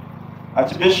Adyeeri,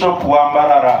 Archbishop wa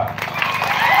Mbarara.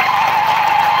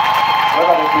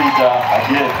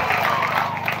 Adyeeri.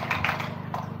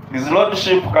 His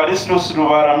Lordship Callistus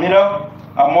Rubaramira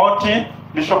Amoti,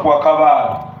 Bishop wa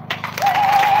Kabale.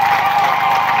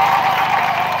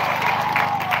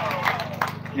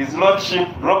 His Lordship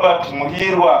Robert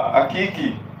Muhirwa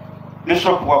Akiiki,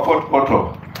 Bishop wa Fort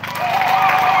Portal.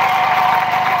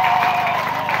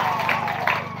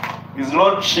 His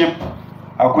Lordship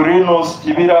Aquilinus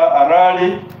Kibira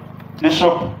Arali,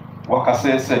 Bishop wa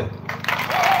Kasese.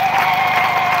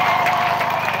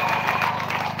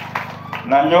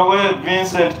 Nanyowe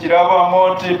Vincent Kiraba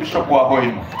Moti, Bishop wa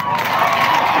Hoima.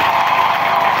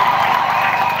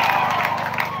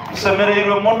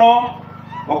 Tusemereirwe muno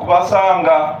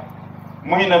okubasanga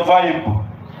mwine vibe.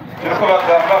 Kiriko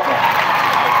bagambako.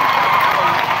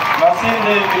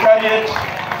 Masindi Vicariate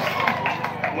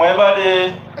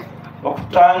mwebale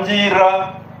okutangira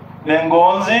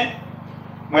engonzi,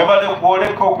 mwebale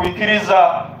kuoleka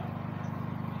okuikiriza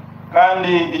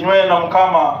kandi inywena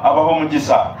Mukama abaho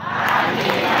mugisa.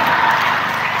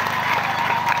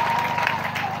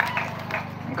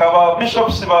 Nkaba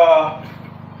bishops ba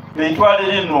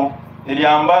beitwale lino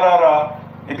erya Mbarara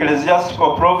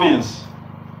Ecclesiastical Province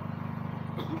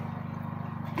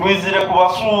twizire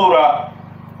kubasura,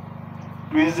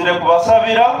 twizire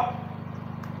kubasabira,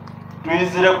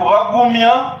 twizire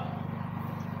kubagumya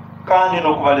kandi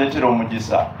no kubaletera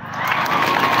omugisa.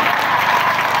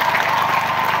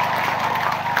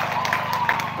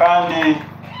 Kandi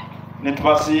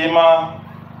nitubasiima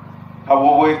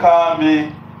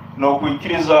abobwekambi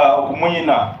n'okwikiriza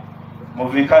okumwina mu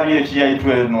vicariate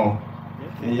yaitu eno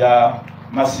ya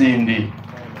Masindi.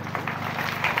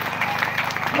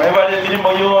 Mwebale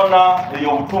emirimo yona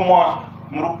ey'obutumwa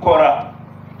murukora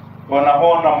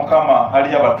bonahona Mukama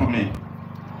ali abatumi.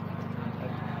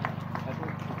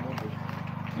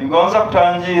 Nigonza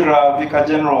kutangira Vicar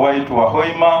General waitu wa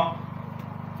Hoima,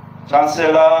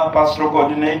 Chancellor, Pastoral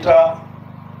Coordinator,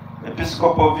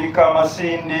 Episcopal Vicar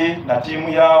Masindi na timu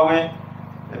yawe,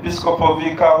 Episcopal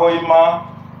Vicar Hoima,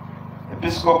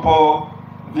 Episcopal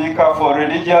Vicar for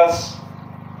Religious,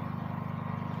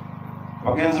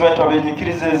 bagenzi baitu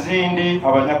abenyikiriza ezindi,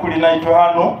 abanyakuli naitu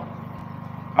hano,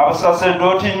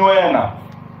 abasaserdoti nywena,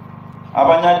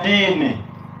 abanyadini,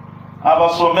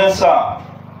 abasomesa,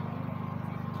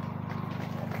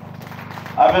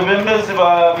 abebembezi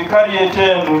ba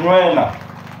vicariate enu nywena,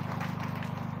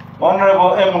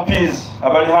 Honorable MPs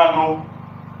abali hano,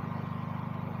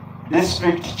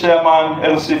 District Chairman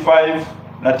LC5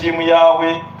 na timu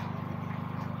yawe,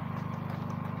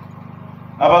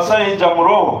 abasayija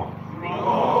muroho,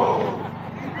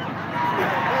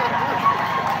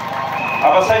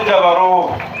 abasayija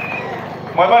baroho,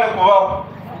 mwebale kubaho,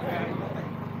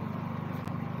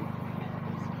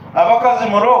 abakazi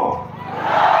muroho,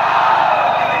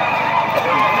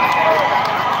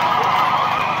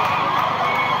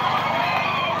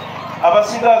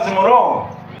 abasigazi muroho,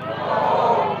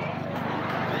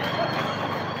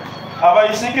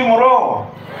 abayisiki muroho,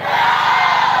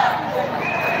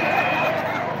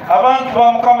 abantu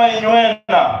ba Mukama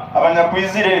inywena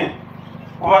abanyakwizire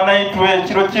kuba naitwe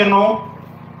kiro kinu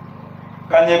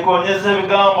kanyekonyeze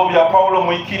ebigambo bya Paulo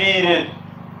muikirire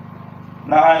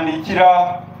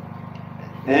nahandikira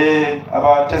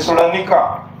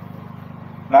Abatesalonika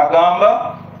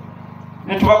nagamba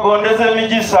nitubagondeze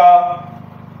emigisa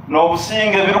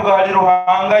n'obusinge biruga hali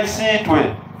Ruhanga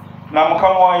isitwe na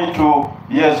Mukama waitu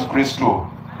Yesu Kristo.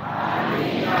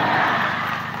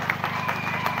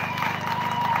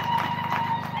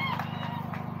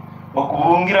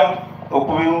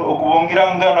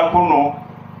 okubungira ngana kuno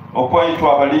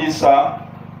okwaitwa abalisa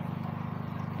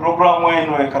programu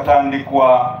eno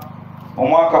ekatandikwa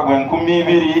omwaka gwe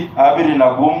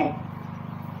 2021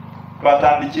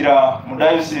 batandikira mu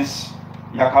diocese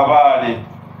ya Kabale.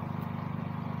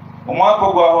 Omwaka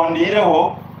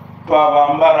gwahondireho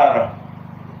twaba Mbarara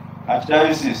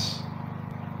Archdiocese.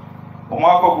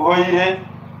 Omwaka guhoire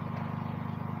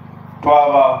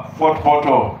twaba Fort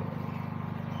Portal.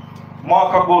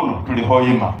 Mwaka guno tuli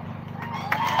Hoima.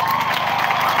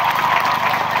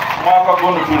 Mwaka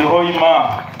guno tuli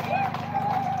Hoima.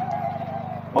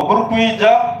 Oguru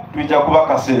kwija twija kuba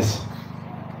Kasese.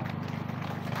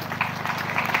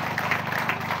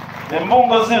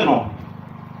 Embungo zino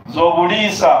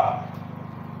zobulisa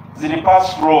ziri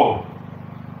pastoral.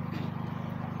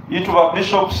 Itu ba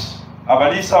bishops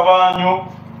abalisa banyu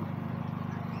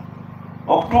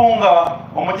okutunga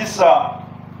omugisa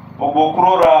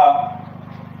ogwokurora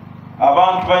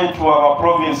abantu baitu aba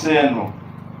province eno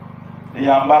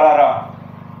ya Mbarara,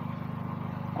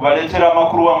 kubaletera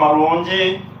amakuru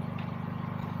amarungi,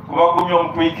 kubagumya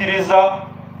omukwikiriza,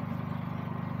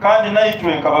 kandi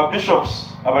naitwe nkaba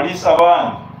bishops abalisa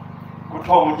banyu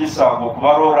okutuwa omugisa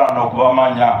okubarora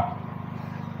n'okubamanya.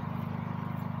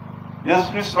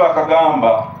 Yesu Kristo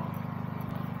akagamba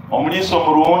omuliiso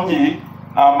omulungi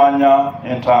amanya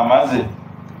entaama ze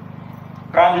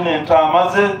kandi n'entaama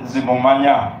ze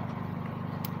zimumanya.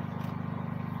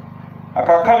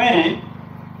 Akakabiri,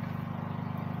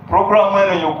 programu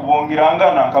eno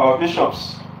y'okubungirangana nk'aba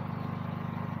bishops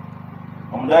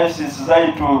omudayisisi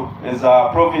zaitu eza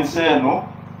province eno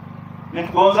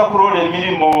nitugonza kurola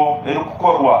emirimu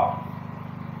erikukorwa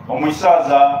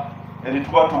omwisaza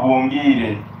erituba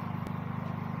tubungiire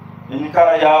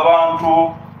enyikala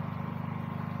y'abantu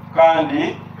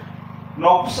kandi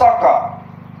n'okusaka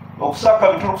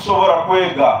bitukusobora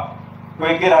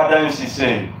kwegera dayosisi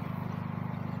eyo.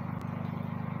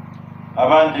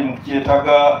 Abandi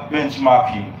mukyetaga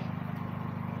benchmarking.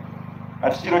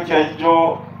 Ati kiro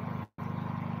kyajjo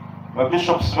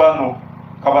babishops bano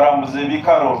kabarambuze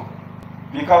bikaro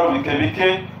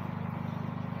bike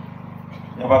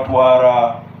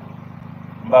yabatwara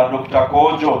ba Dr.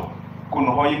 Kojo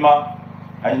kunuhoima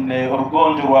aine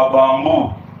orugonjo rwa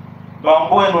bambu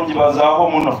eno njibazaho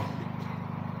muno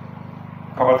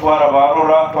kabatwara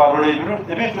barora twarora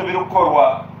ebintu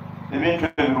birukorwa ebintu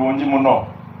ebirungi muno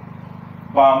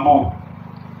bambu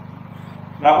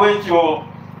nabwekyo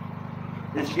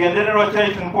ekigendererwa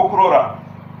kyaitu nikwo kurora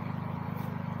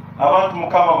abantu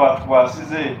mukama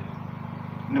batwasize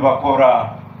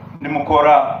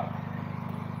nimukora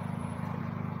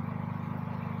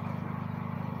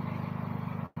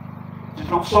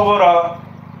titukusobora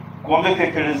kwombeka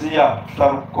ekereziya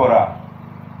tutarukukora.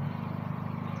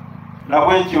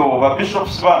 Nabwekyo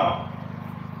babishops bano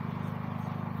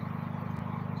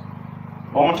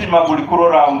omutima guli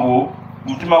kurora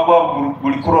omutima gwabo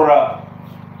guli kurora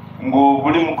ngu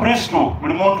buli mukristu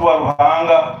buli muntu wa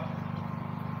Ruhanga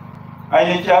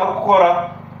aine kyarukukora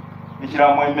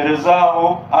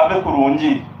ekiramwemerezaaho abe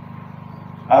kurungi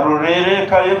arorere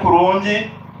kaye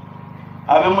kurungi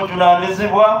abe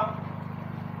mujunanizibwa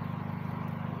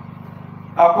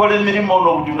akole emirimo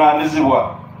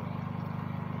n'obujunanizibwa.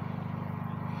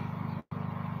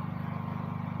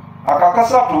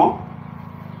 Akakasatu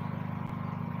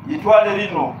itwale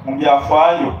lino mu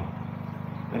byafaayo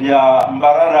lya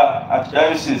Mbarara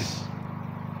Archdiocese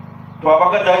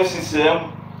twabaga diocese emu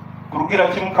kurugira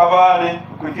kimu Kabale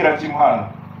kwikira kimu hano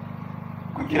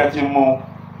kwikira kimu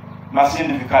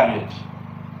Masindi Vicariate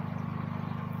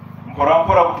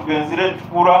mpora kutugenzire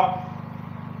tukura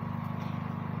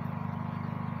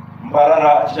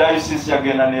Mbarara Archdiocese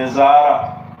yagenda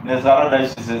nezara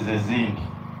diocese zezindi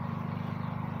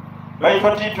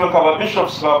baifatitwe nk'aba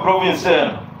bishops ba province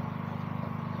eno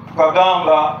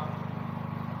tukagamba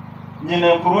nyine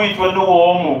kuruitwe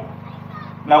n'uwomu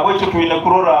nabwekyo twine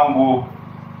kurora ngu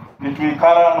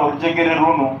nitwikara n'orujegere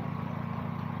runo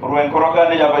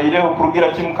olw'enkoragane yabaireho kurugira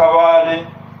kimu Kabale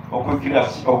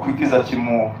okwikiza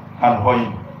kimu hano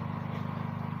hoino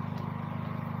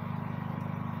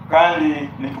kandi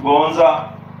nitugonza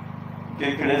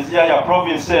ekereziya ya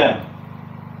province eno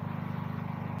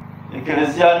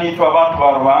ekereziya niitwe abantu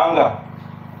ba Ruhanga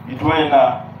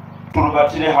itwena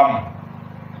turubatire hamwe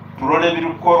turole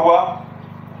birukorwa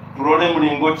turole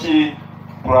mulingo ki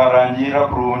turarangira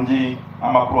kurungi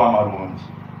amakuru amarungi.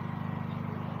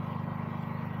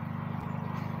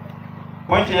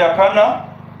 Pointi ya kana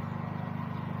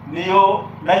niyo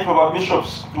naitwe ba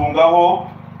bishops tungaho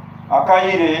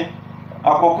akayire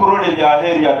akokurole bya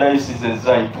heri ya diocese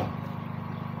zaitu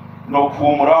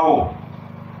n'okuhumuraho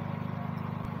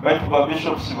baitu ba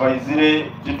bishops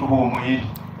baizire tituhumuyiri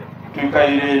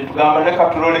twikayire tugamba leka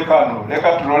turole kano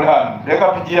leka turole hano leka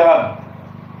tugiye hano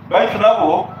baitu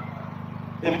nabo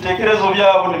ebitekerezo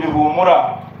byabo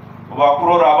nibihumura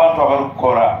bakurora abantu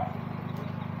abarukora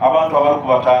abantu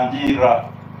abarukubatangira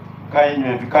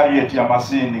kainywe Vicariate ya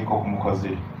Masindi ko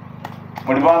kumukozera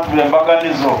muri bantu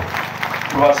bembaganizo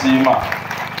tubasima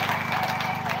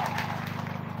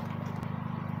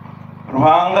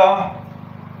Ruhanga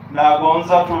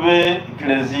nagonza tube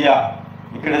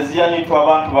ekereziya niitwe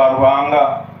abantu ba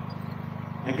Ruhanga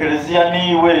ekereziya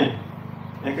niwe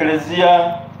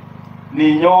ekereziya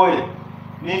ninyowe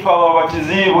niitwe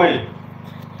ababatizibwe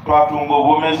twatunga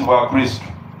obwomezi bwa Kristo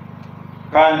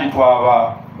kandi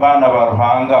twaba baana ba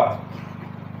Ruhanga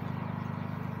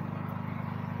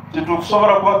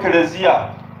titukusobora kuba kereziya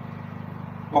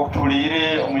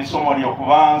okutulire omwisomo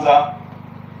lyokubanza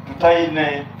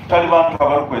tutali bantu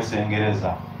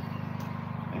abarukwesengereza.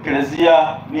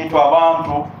 Ekereziya niitwe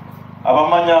abantu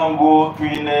abamanya ngu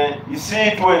twine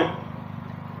isitwe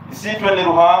ni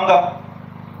Ruhanga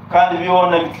kandi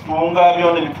byona bitutunga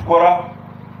byona bitukora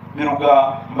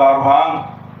biruga mba Ruhanga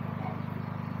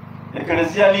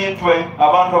Ecclesia nitwe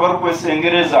abantu abari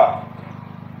kwesengereza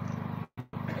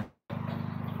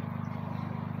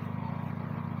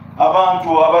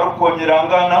abantu abari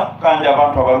konyerangana kandi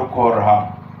abantu abari korha.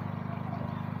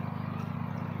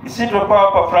 Isitwe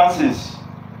Papa Francis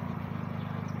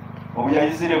ubu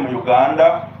yayizire mu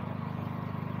Uganda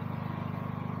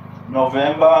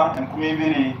November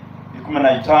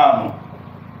 2015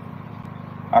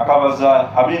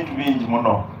 akabaza abintu bingi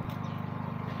muno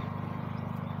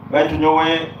baitu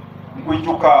nyowe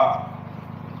nkwijuka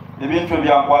ebintu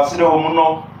ebyankwasireho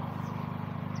muno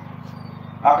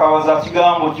akabaza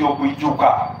kigambo kyo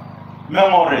kwijuka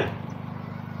memory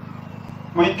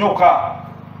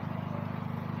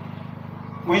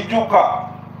kwijuka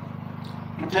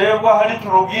tutebwa hali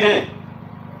turugire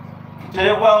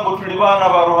tutebwa ngo tuli bana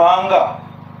ba Ruhanga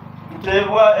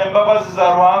tutebwa embabazi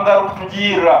za Ruhanga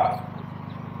rutugira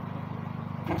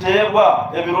tutebwa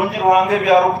ebirungi Ruhanga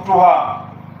byarukutuha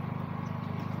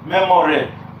memory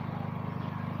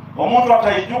omuntu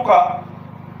atayijuka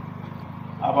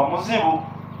aba muzibu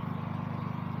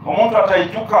omuntu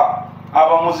atayijuka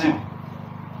aba muzibu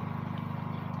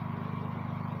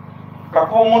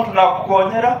kakuba omuntu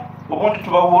nakukonyera obundi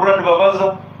tubahurira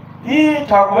nibabaza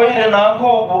takubaire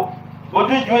nankogo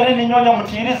odijwere ninyonya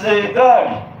mutirize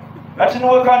egaali ati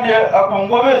niwe kandi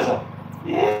akungobeza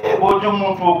bojo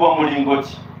omuntu ogwa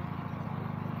mulingoti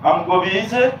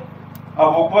amugobiize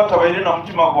abokuba tabaire na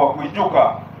mutima gwa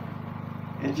kwijuka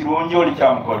ekirungi oli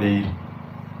kyamukoleire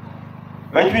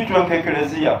baitu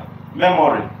Ecclesia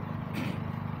memory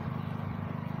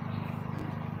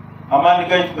amani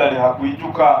gaitu gali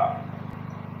hakwijuka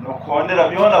nokondera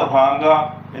byona Ruhanga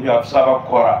ebyatusaba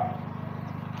kukora.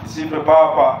 Isitwe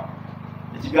Papa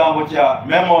ekigambo kya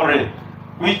memory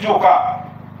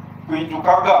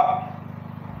kwijukaga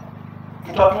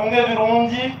tutatunga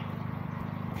ebirungi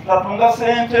tutatunga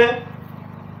sente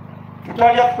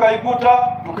tutalya tukaiguta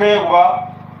tukebwa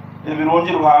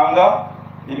ebirungi Ruhanga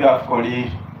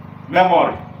ebyatukolire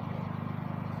memory.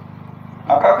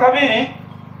 Akakabiri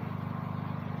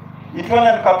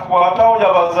itwena nikatukwataho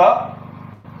yabaza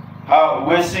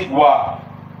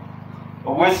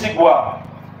obwesigwa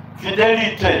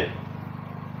fidelity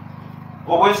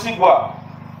obwesigwa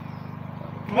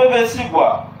tube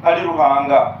besigwa ali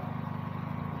Ruhanga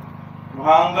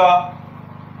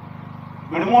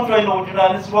buli muntu alina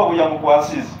obuvunanyizibwa bwe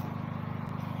yamukwasiza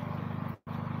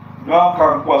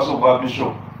nakakukwasa obwa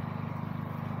bishop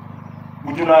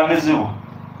buvunanyizibwa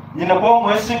nyina kuba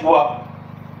omwesigwa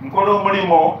nkola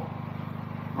omulimo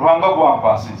Ruhanga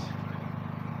gwankwasiza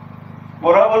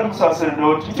boraba oli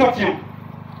musaserdoti ekyo kimu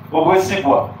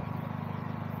obwesigwa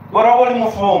boraba oli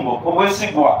mufumbo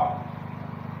obwesigwa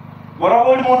boraba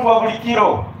oli muntu wa buli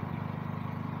kiro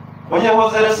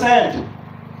oyehozere sente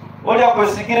oli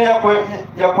akwesigire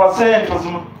yakwa sente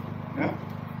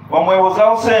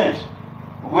wamwehozaho sente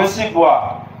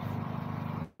obwesigwa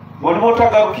oliba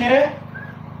otagarukire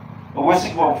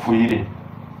obwesigwa bufuire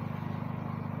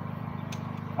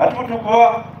ati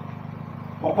butukuba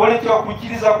okwolekera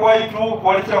okukiriza kwaitu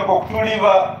okwolekera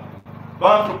nkokutuliba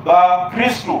bantu ba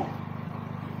Kristo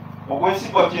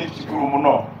obwesigwa kintu kikulu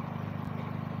muno.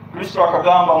 Kristo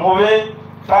akagamba mube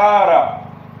taara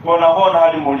hona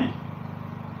hali muli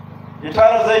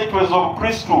etaara zaitu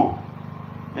ez'obukristo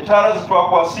etaara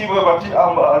zitwakwasibwe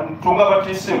ntunga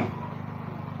batisimu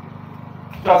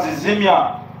tutazizimya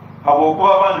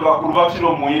habwokuba abandi bakulu batira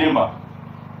omwirima.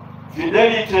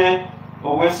 Fidelity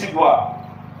obwesigwa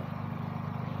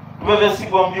tube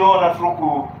besigwa mbyona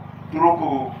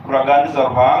turuku kuraganiza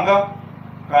Ruhanga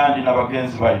kandi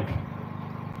n'abagenzi baitu.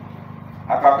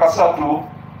 Akakasatu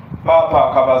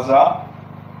Papa akabaza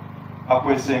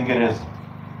akwesengereza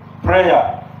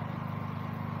prayer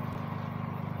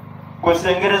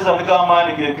kwesengereza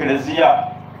nigamani ge Ecclesia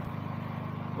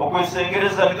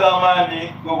okwesengereza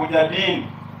nigamani go bunyadini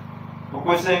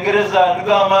okwesengereza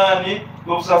nigamani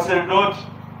go busaserdoti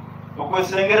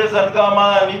okwesengereza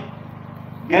nigamani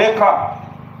geka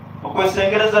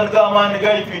okwesengereza nigamani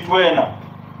gaitu itwena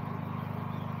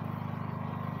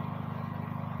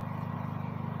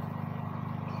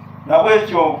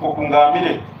nabwekyo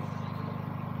okungambire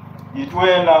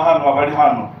itwena hano abali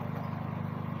hano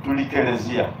tuli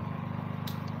Ecclesia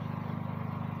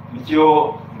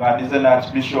nikyo ngandize na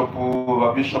Archbishop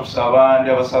babishops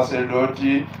abandi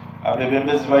abasaserdoti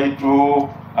abebembezi baitu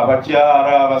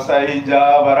abakyara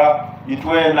abasaija bara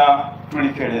itwena tuli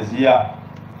Ecclesia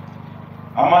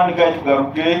amani gaitu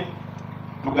garuke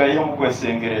tugaye mu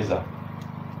kwesengereza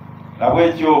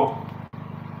nabwekyo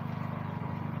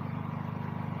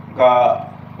nga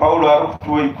Paulo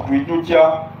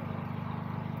arukutwijucha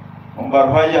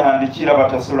Mbarara yahandikira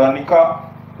Abatesalonika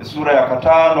esura ya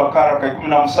 5 akara ka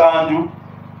 17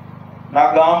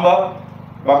 nagamba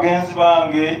bagenzi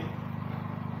bange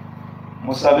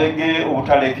musabege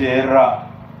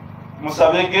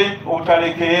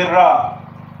obutalekera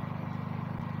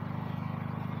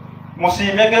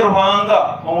musimege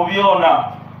Ruhanga omubyona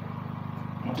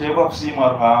muteebwa kusiima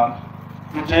Ruhanga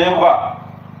tuteebwa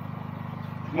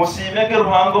musimege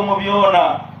Ruhanga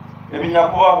omubyona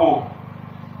ebinyakubaho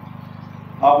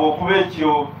abokuba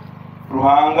ekyo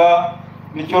Ruhanga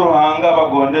nikyo Ruhanga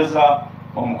bagondeza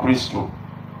omukristo.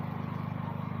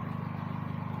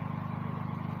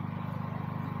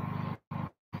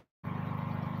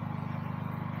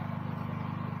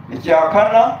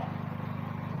 Ekyakana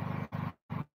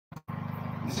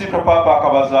Sita Papa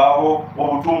akabazaaho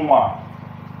obutumwa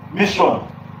mission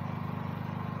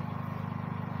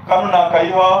kano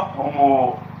nakayiwa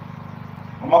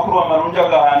omakulu amalungi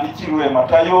agahandikirwe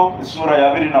Matayo esura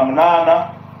ya 28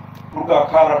 kuruga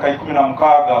kara ka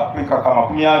 16 kwika ka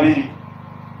 20.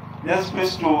 Yesu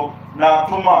Kristo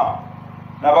natuma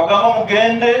nabagamba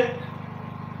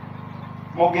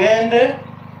mugende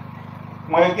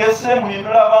mwegese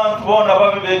muhindura abantu bona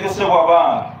babe begesebwa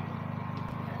abantu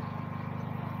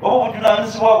obu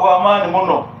bujunanisibwa bw'amaani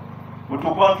muno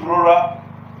butukwa nturora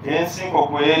ensingo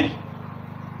kweri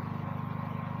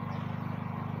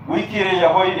wikire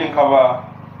yahoire nkaba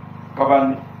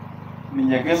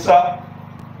ninyegesa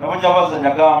nabo nyabaza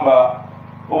nyagamba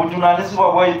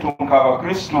obujunanisibwa bwaitu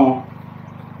nk'abakristu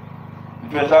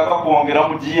nitwetaaga kwongera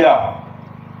mugiya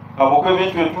aboko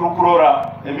ebintu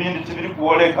eturukurora ebindi tibiri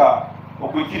kuwoleka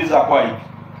okwikiriza kwaitu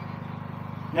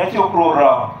nyakyo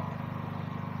kurora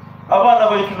abana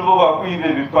baitu nibo bakwiba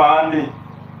ebipande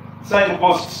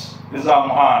signposts eza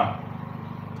muhanda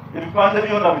ebipande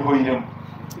byonna bihoiremu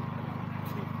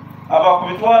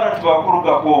abakubitwara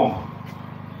tibakuruga Kongo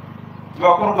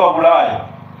tibakuruga Bulaya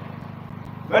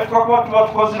batukakuba tuba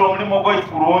tukozire omulimu gwaitu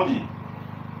kurungi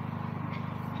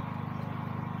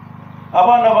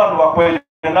abana bano bakwere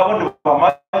nabo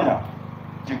ndibamanya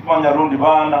kikumanya rundi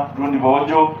bana rundi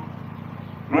bojo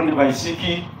rundi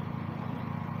baisiki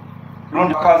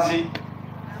rundi kazi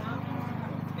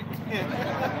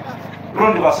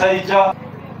rundi basaija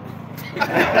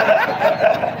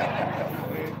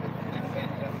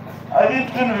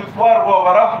abintu bino bikutwarwa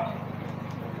barafu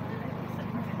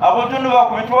abo tunu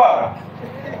bakubitwara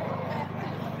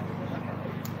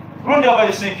rundi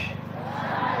abaisiki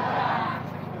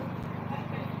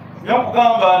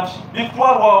yokugamba nti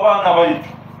bikutwarwa abaana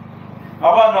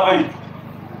baitu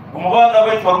omubana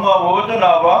baitu balimu abobojo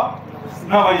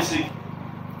n'abaisiki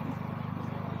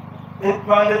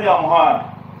ebipande bya muhanda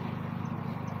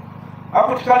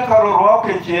ako tikali karorwaho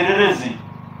kekyererezi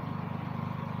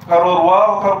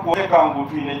karorwaho karukweka ngu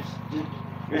twine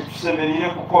ekitusemerire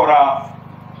kukora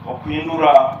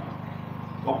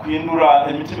okuhindura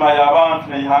emitima y'abantu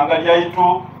n'eihanga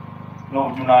lyaitu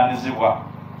n'obujunanizibwa.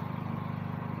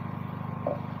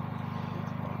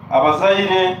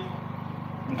 Abazaire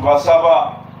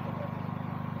ntubasaba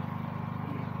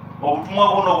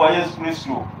obutumwa buno bwa Yesu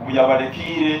Kristo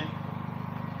buyabalekire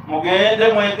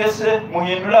mugende mwegese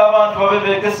muhindule abantu babe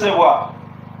begesebwa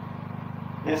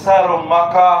esaro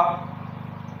maka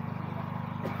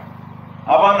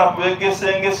abana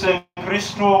kubegese ngese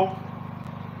Kristo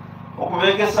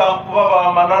okubegesa kuba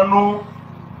bamananu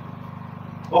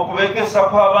okubegesa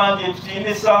kwa banje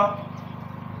ekitinisa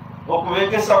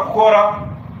okubegesa kukora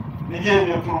nibyo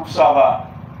ebyo turukusaba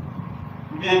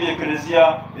nibyo ebyo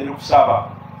Eklezia erukusaba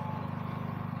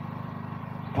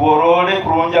tuorole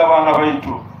kurungi abana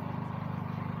baitu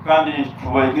kandi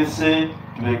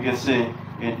tubegese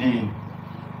edini.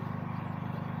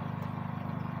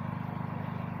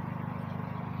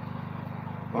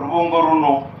 Orubungo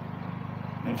runo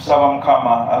nitusaba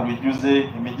Mukama abijuze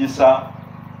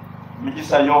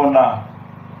emigisa yona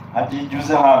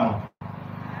agijuze hano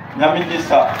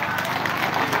Nyamigisa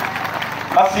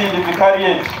Masindi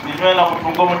Vicariate ninywena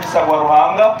mutungo mugisa gwa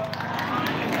Ruhanga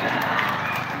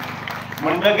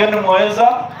mulimegeni mweza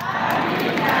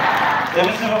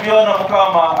ebizibu byona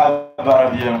Mukama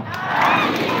abarabyemu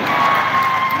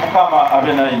Mukama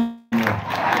abe naye.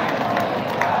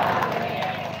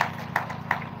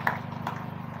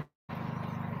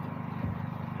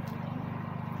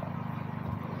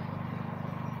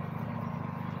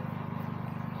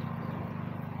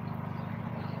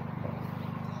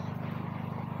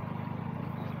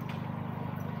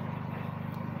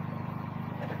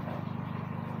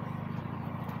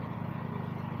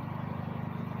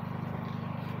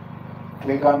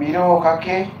 Twegamireho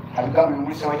kake abigambe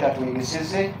mulisa waita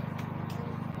twegeseze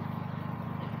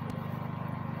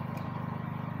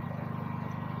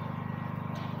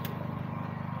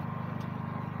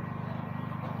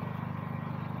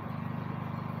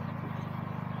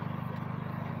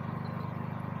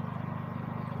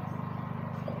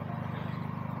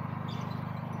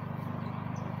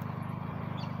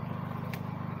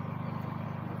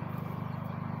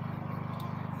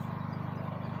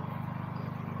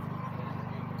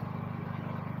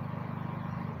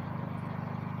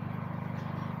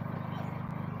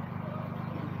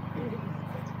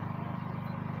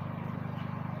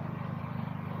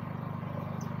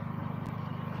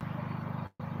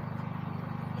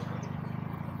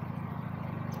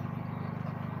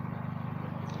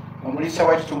omulisa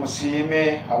waitu tumusiime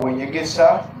abwenyegesa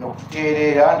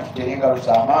n'okututeerera nituteera engalo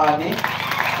z'amaanyi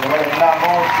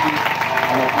olwalinaamoti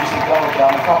abokulisa ekigambo kya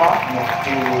Mukama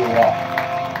n'okuteerera.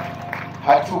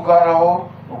 Hatugalawo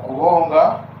okubonga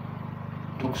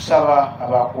tukusaba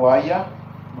abakwaya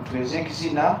mutuweeze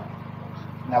ekizina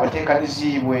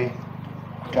n'abateekaniziibwe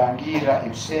kutangira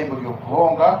ebisembo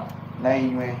by'okubonga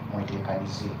nainywe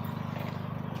mweteekanize.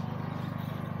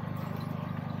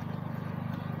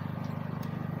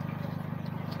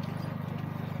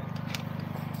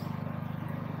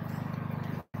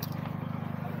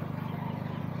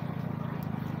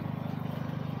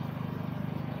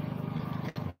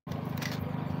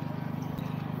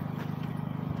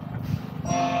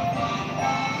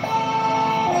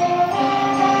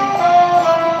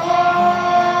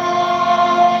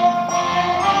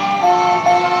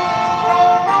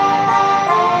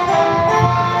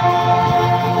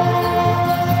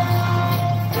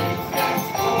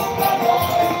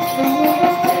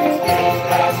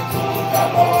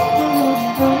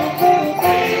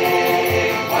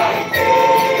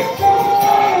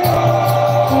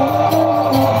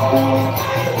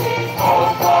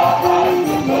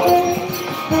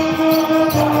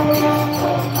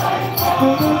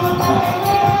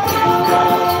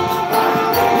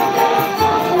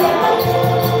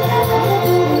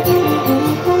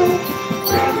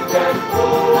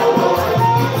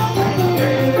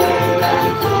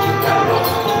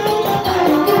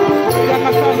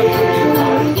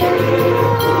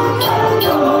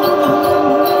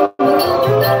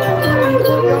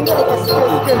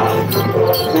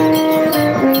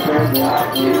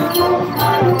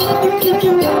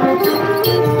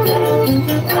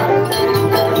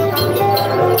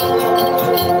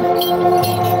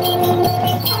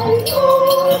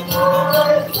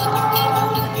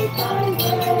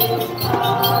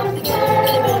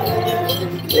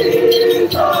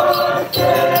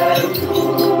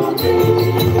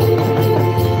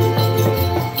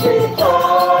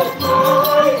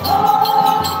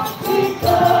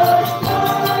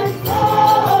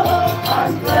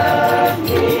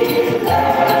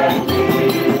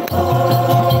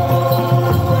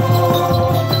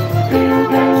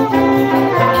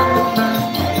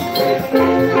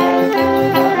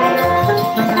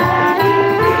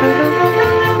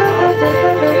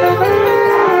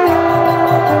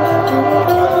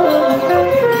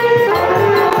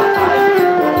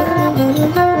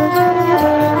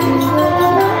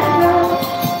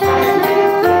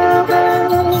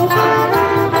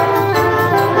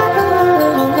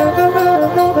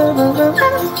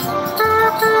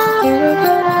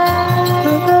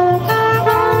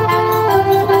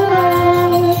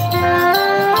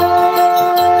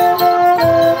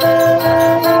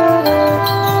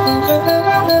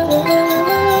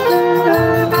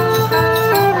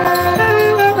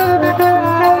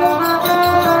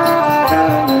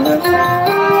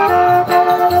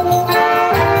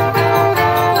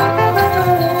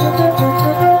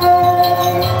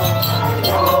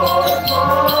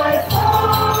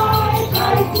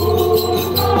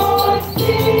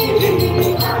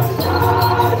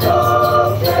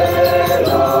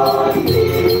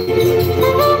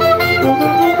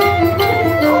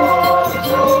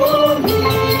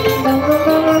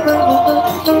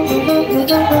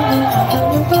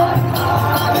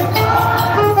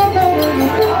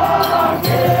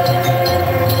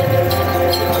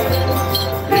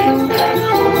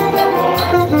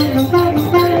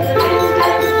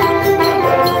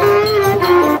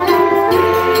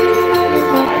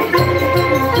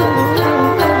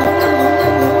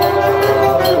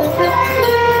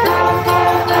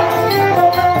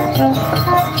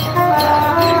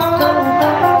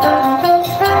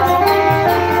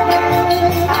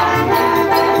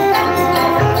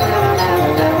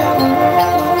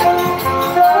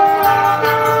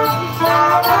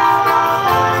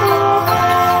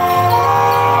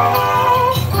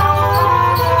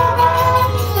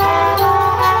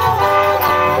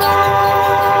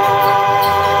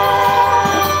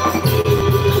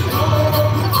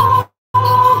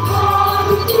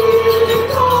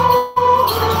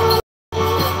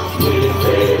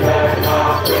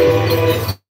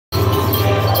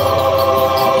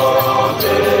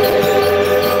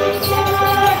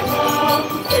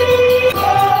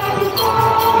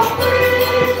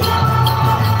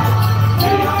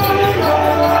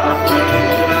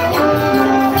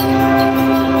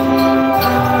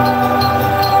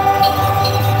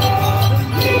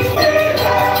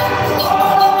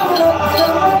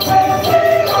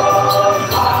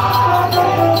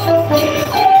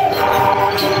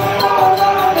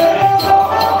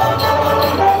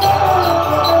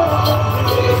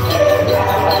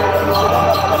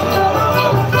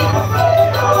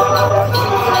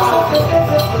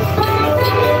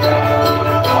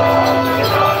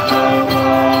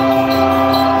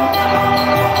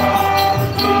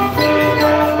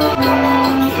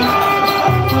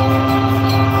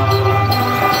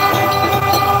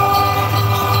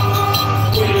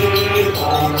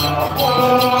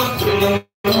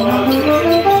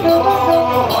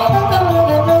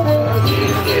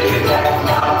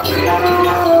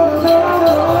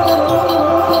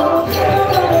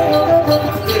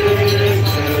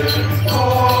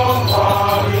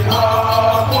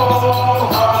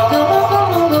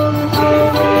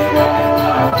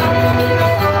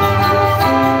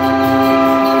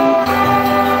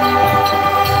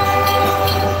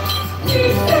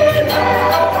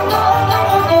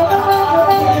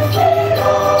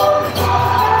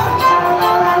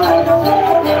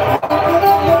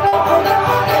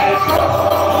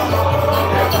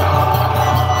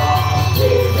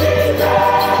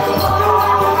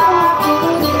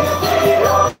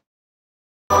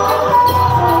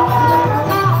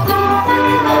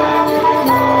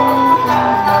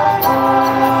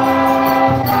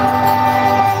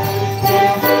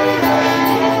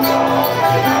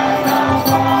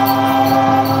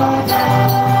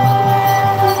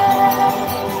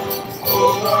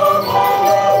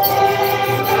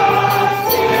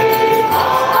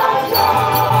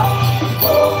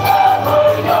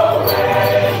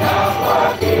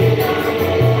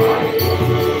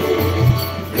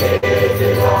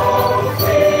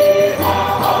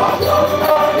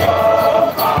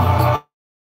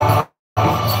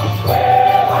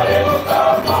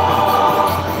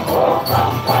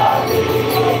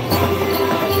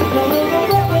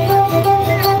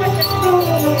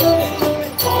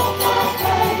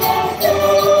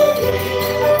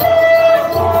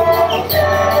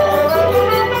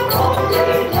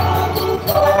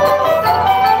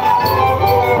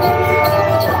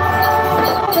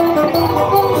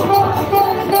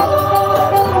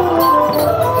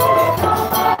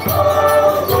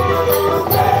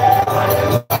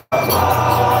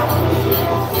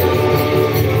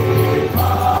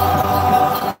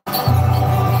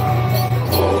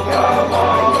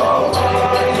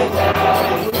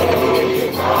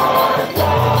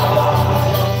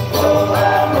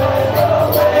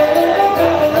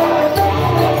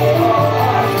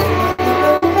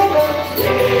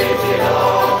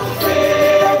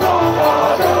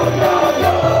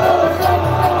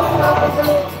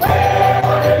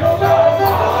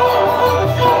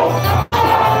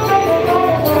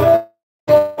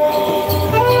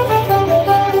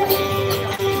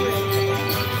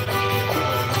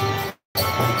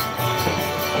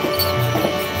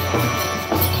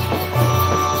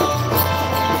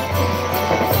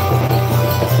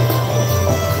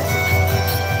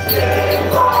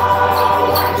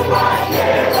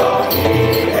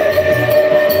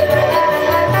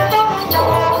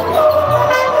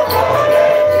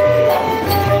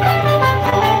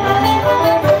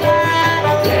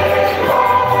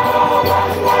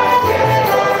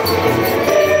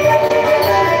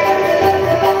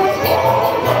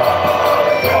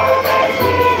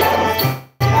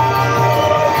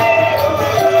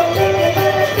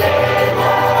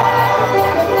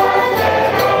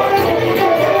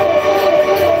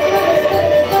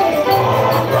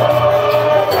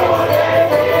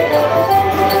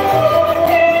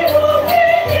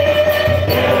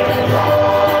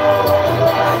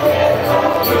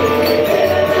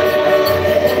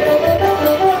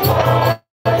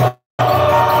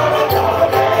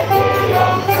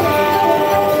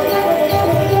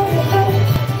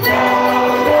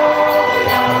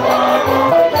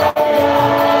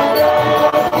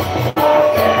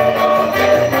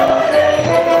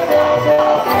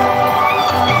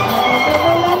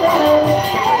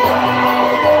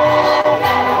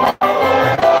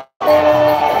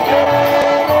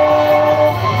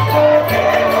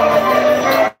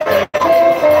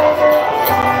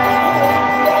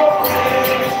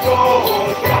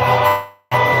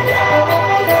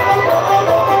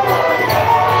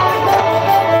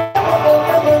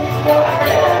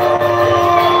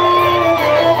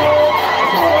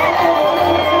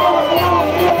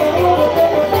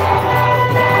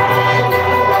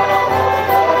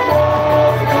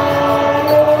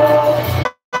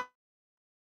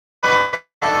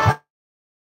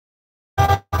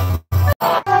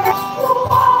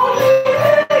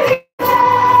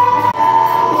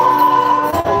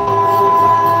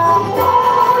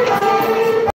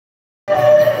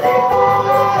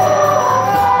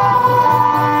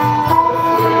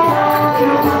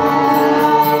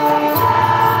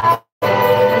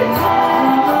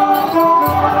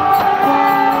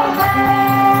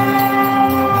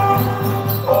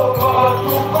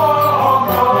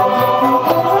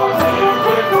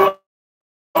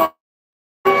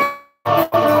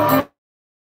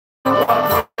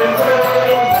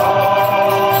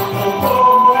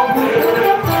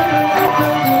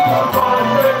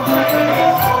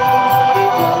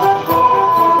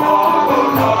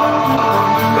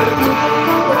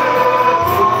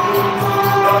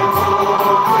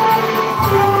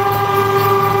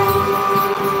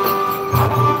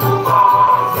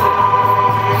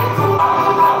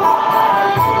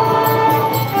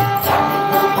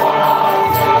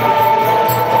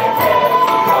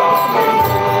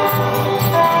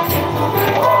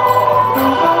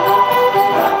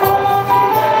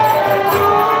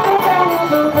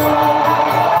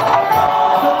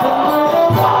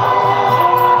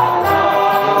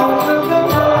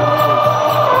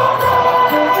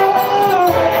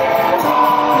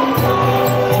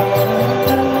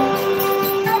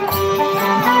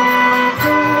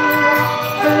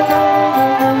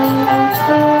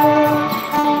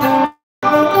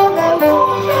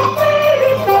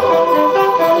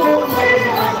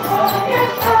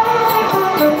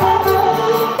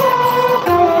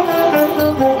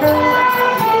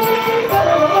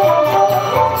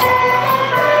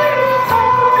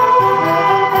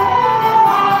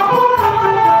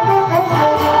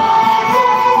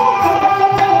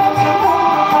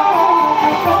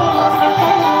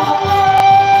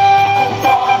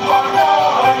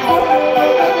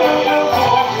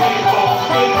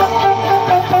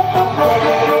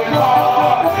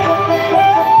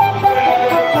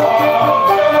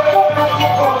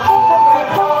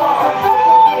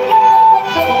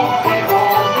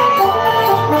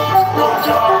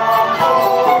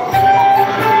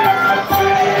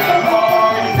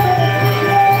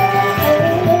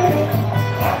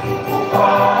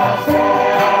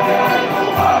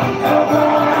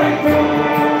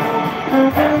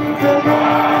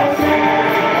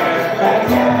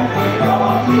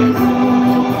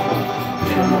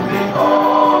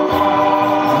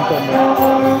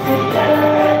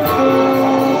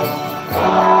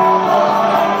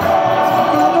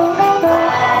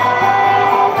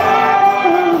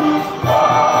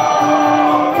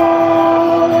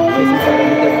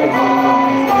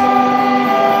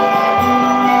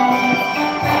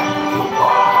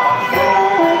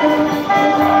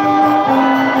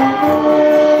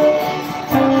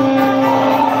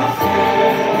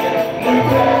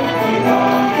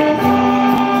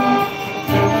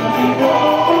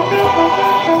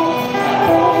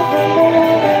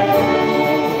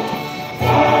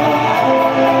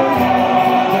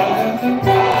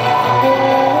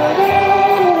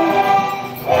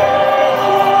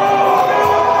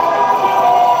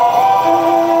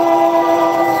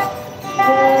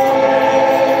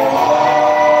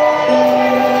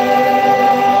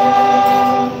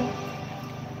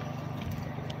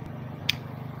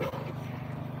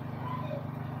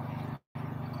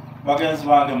 baganzi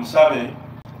bange musabe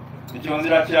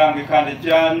ekyonzira kyange kandi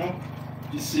kyanyu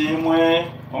kisiimwe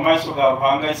mu maaso ga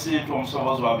Ruhanga isiitu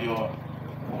omusobozi wa byonna.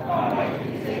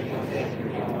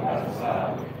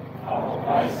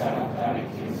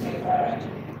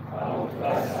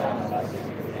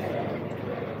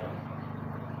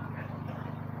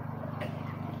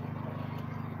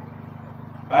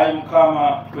 Ayi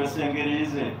Mukama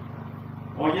twesengerize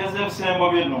onyeze ebisembo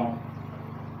bino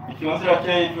ekyonzira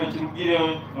kyaitu ekirugire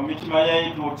mu mitima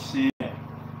yaitu okisiime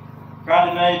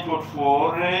kandi naitu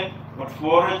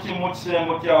otufuore kimu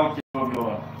kisembo kyawo kino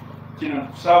byonna. Kino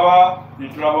tukusaba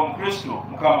nitulaba mu Kristo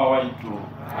Mukama waitu.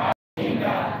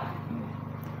 Amina.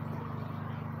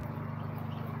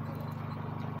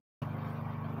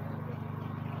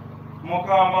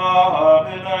 Mukama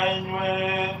abe nainywe.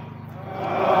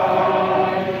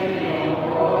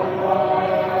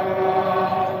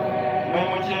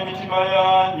 Mwimuche emitima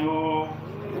yanyu.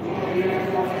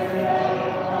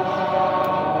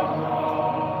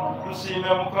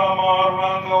 Tusiime Mukama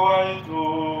Ruhanga waitu.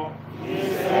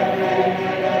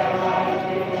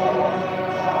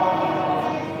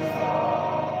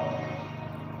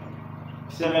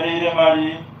 Kisemereire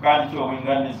mali kandi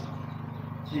kyobwinganiza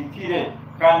kikire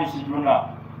kandi kijuna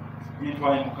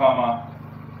yitwaye Mukama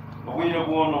obwire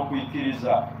bwono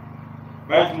okwikiriza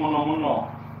baitu muno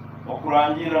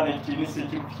okurangira n'ekitinisa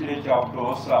ekikukire kya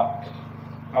butoosa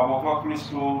ab'okwa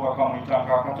Kristo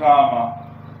bakamwitanga akataama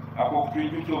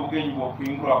ak'okutwijukya obugenyi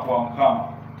bw'okwingula kwa Mukama.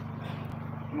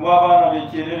 Niwo abaana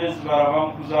b'ekyererezi baraba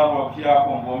mu kuzaalwa kutyako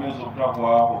ng'omezi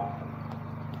obutagwabo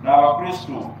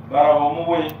n'Abakristo baraba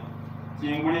omuwe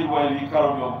kingulirwa ebikalo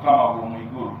by'obukama bw'omu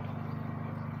igulu.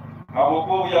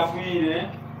 Ab'okwa obuyafiire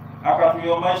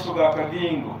akatuya omaiso ga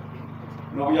kagingo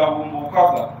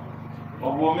n'obuyabumbuukaga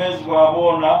obwomezi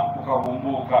bwaboona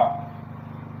bukabumbuuka.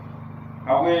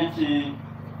 Habweki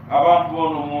abantu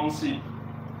boona mu nsi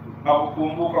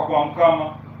babukumbuuka kwa Mukama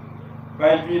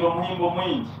baijwire omuhimbo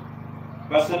mwingi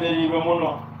basemeriirwe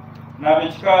muno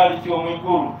n'ab'ekikaali ky'omu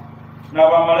igulu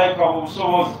n'abamalayika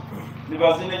b'obusobozi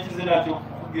nibazina ekizina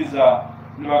ky'okukugiza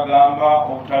nibagamba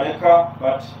obutaleka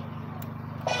bati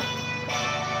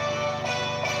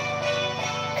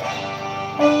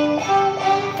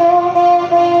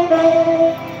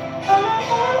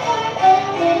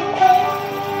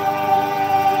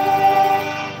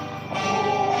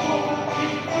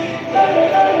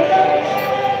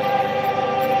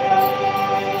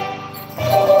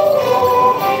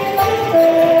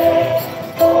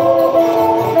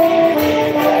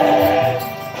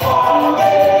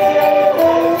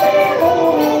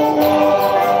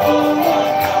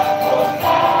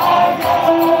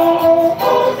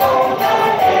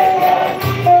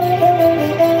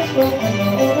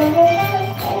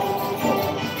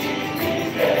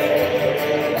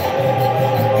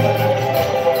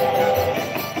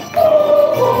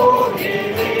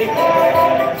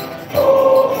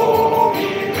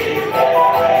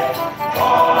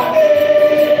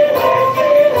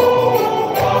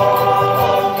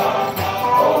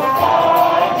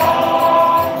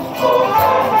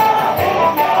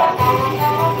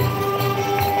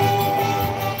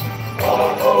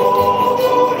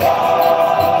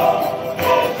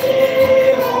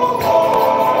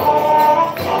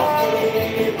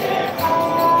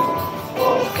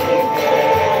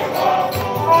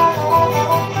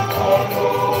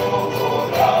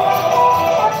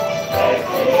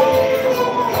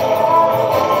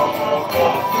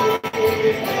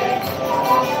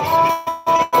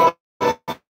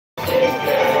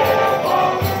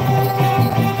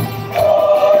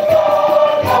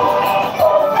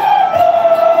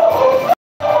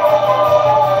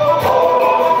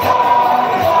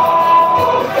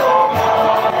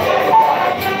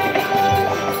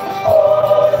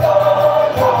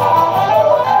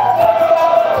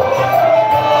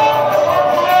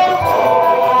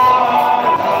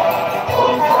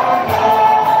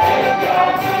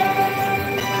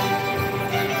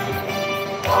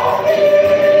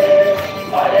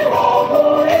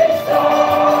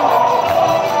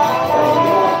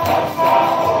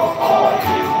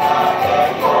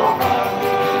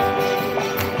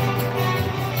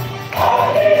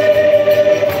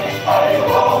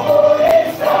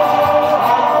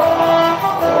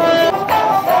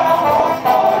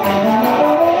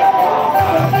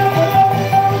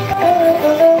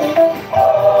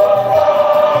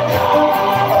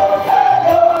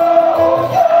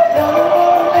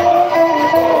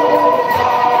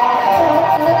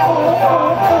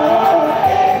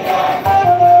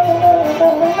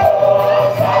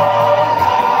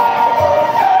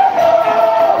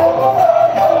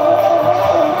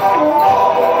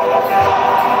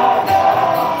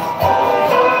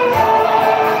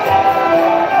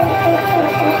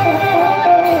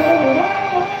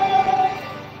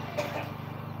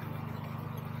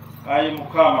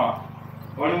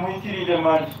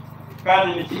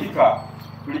kandi nikika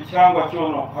buli kyangwa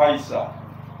kyona okuhaisa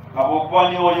habwokuba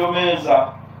niwoyomeza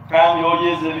kandi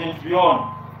oyeza ebintu byona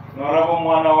noraba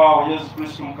omwana waawe Yesu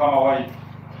Kristo mukama waitu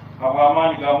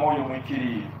habw'amaani ga mwoyo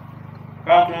mwikiriire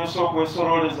kandi tuyinza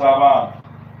okwesoroleza abantu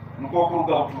nikwo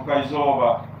okuruga kutuuka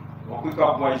izooba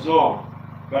okwikagwa izooba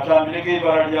batambireko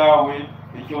ibara lyawe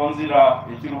ekyonzira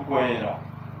ekirukwera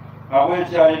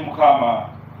habw'ekyali mukama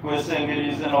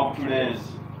kwesengerize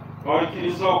n'obutuleezi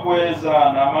oyikiriza okweza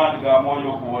n'amaani ga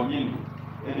mwoyo gwonyini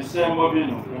ebisembo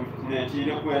bino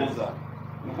tuleetiire kweza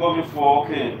nikwo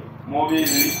bifooke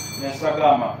mubiri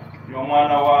n'esagama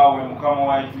y'omwana waawe mukama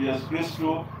waitu Yesu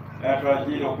Kristo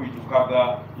yatulagiire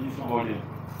okuyitukaga ifubo lye.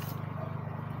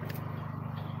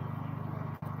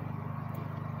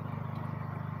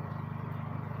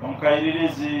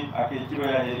 Omukayiririzi ak'ekiro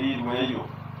yaherirweyo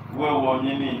gwe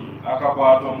wonyini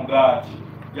akakwata omugaati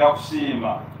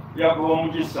yakusiima yaguha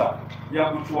omugisa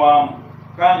yagucwamu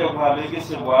kandi yaguha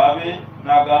abeegesebwa abe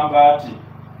n'agamba ati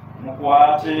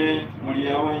mukwate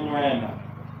mulyewo enywena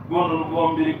guno nigwo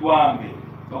mubiri gwange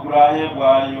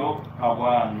ogulaheebwayo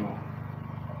habwanyu.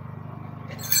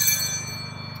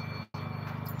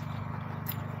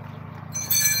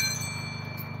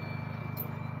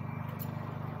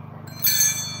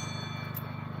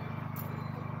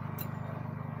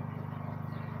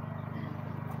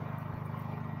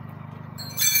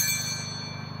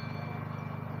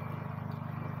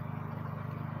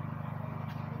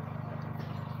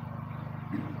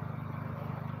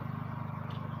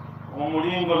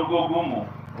 Omulingo nigwo gumu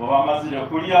oba amazire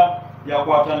kulya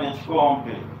yakwata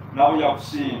n'ekikompe nabo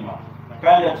yakusiima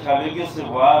kandi yakiha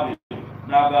abeegesebwa abe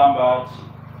n'agamba ati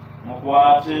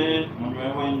mukwate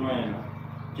munyweho enywena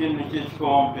kino nikyo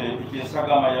ekikompe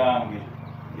eky'esagama yange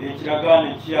ekiragaano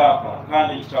ekyaka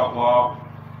kandi ekitaggwaawo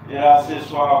era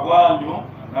aseeswa habwanyu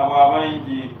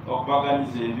n'abw'abaingi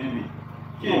okubaganiza ebibi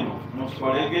kino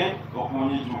mukikolege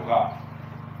okunyijuka.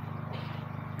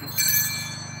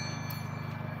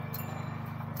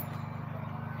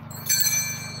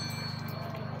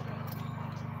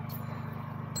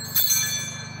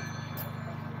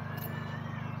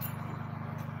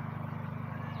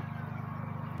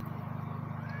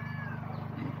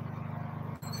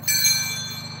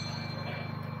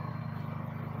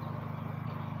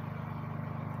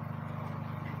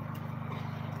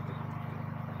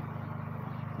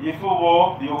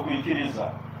 Ifubo ly'okwikiriza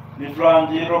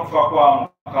nitulangira okufa kwa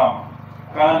Mukama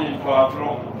kandi nitwatula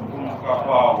okugumuka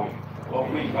kwawe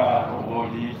okwikala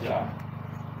obwoliija.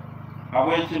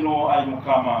 Habw'ekino ayi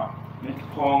Mukama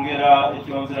nitukongera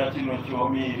ekyonzera kino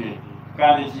kyomiire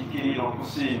kandi ekikiriire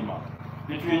okusiima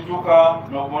nitwijuka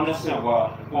n'okubonesebwa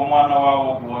kw'omwana waawe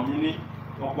ogwonyini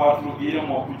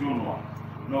okwatulugiiremu okujunwa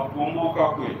n'okukumbuuka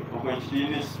kwe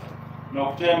okw'ekitiinisa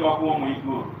n'okutemba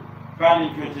kw'omwiguru kandi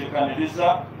tweteekaniriza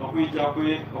okwijja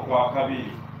kwe okwa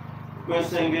kabiri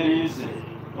kwesengeriize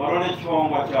olole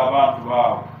ekihongwa ky'abantu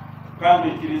baawe kandi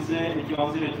oyikirize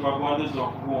ekyonzire kibagondeza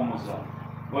okuhuumuza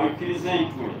oyikirize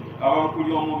itwe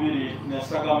abalukuli omubiri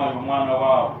n'esagama y'omwana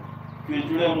waawe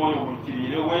twijule mwoyo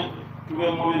gwikiriire we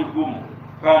tube mubiri gumu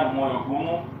kandi mwoyo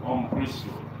gumu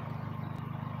omukristo.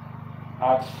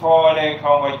 Atufoole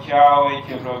ekihongwa kyawe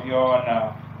ekibiro byona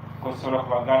kusobola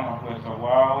kubagana mu bweto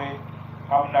bwawe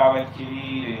hamu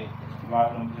n'abakiriire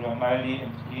banumbira mali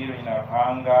empiro ina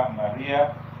Ruhanga Maria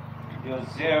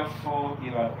Yosefu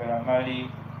ibakera mali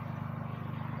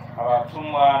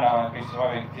abatumwa n'abakristo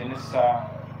b'ekkanisa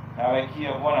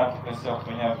n'abakiya bona tukese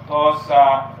okufanya butosa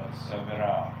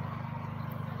okusabira.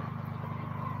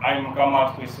 Ayi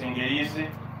Mukama twesengerize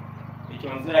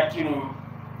ekyonzera kino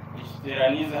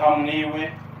ekiteranize hamu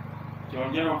niiwe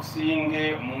kyongere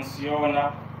okusinge mu nsi yoona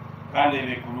kandi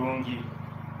ebe kulungi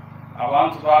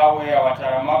abantu baawe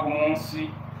abataramagu mu nsi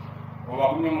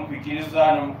obagumye mu kwikiriza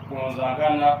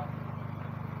n'omukugonzangana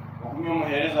ogumye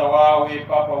omuheereza waawe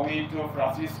Papa wiitu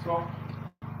Francisco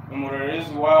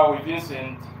n'omurorerezi waawe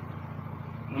Vincent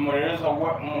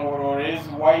n'omurorerezi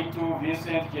waitu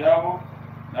Vincent Kirabo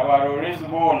n'abarorerezi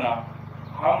boona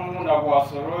hamu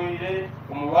nabwasoroire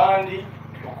omubandi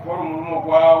okukola omulimo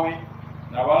gwawe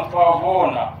n'abantu abo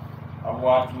boona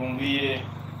abwatungire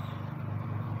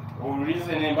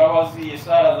owulirize n'embabazi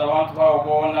esaala z'abantu baabo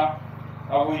boona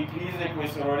abuyikirize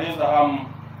kwesoroleza hamu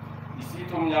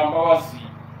isiita omunyambabazi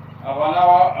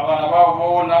abaana baabo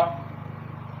boona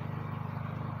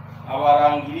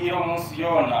abarangirire omu nsi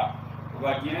yoona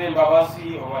obagirire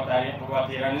embabazi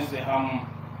obateeranize hamu.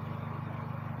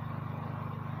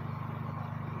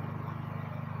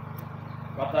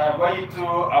 Bataahi baitu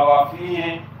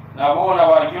abafiire naboona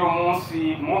baragire omu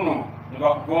nsi muno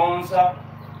nibakugonza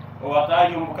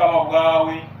obataahi omukama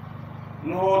bwawe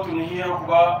nuho tunihire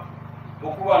okuba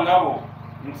okuba nabo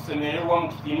nitusemererwa mu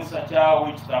kitiinisa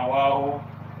kyawe kitahwaho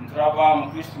nturaba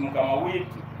mu Kristo Mukama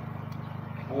witu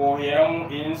owoheramu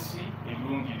ensi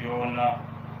ebirungi byona.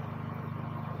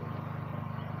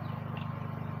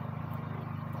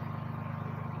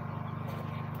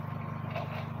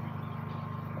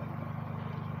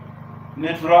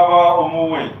 Neturaba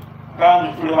omuwe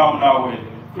kandi tuli hamu nawe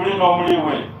tuli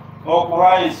n'omuliwe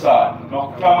okuhayisa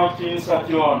n'okutamu ekitiinisa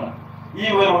kyona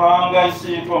iwe Ruhanga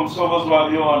isiitwa omusobozi wa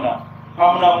byona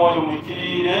hamu na mwoyo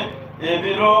mukiriire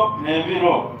ebiro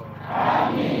n'ebiro.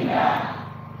 Amina.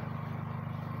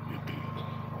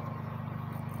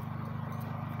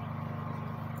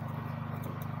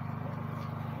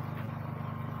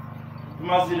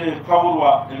 Tumazire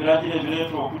kabulwa ebiragiro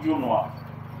ebireeta okujunwa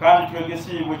kandi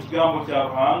twegesiibwe ekigambo kya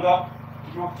Ruhanga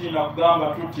tukutiina kugamba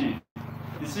tuti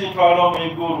isiitwala mu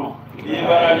iguru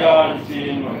ibara lyawe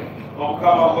litiinwe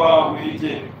obukama bwawe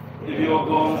bwije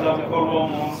ebyogonza bikolwa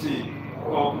mu nsi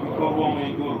bikolwa mu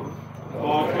iguru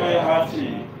otwe hati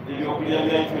ebyokulya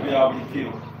byaitu bya buli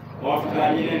kiro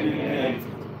otuganyire ebibi byaitu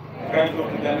kaitu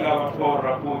otuganira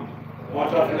abatukoorra kubi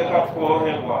otatuleka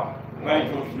tukoohebwa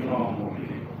kaitu otujuna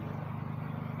omubiri.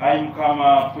 Ayi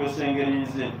Mukama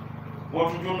twesengerize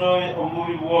otujuna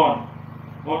omubiri bwona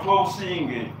otwa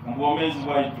obusinge mu bwomezi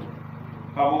bwaitu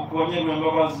kabukonyerwe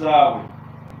embabazi zaawe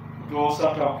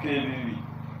tutosatabuka ebibi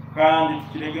kandi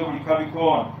tukirege buli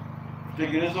kabikoona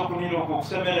tutegereze okunira okwo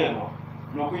okusemererwa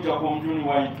n'okwijja kw'omujuni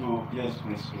waitu Yesu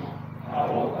Kristo.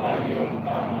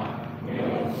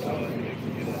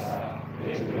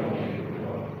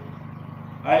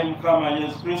 Ayi Mukama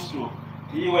Yesu Kristo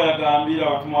iwe yagambira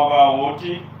abatumwa baawo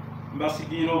oti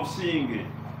mbasigiire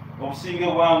obusinge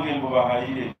bwange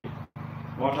mbubahayire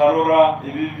otarora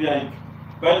ebibi byaitu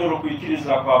baidora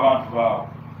okuyikiriza kw'abantu baawe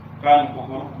kandi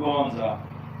okugonza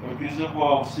oyikirize kuba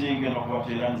obusinge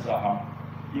n'okubateeraniza hamu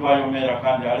iwayomera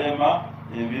kandi alema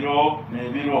ebiro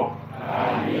n'ebiro.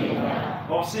 Amina.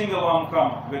 Obusinge bwa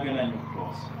Mukama bubegenanye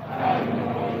okutosa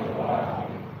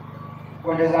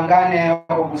kondezangane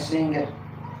obusinge.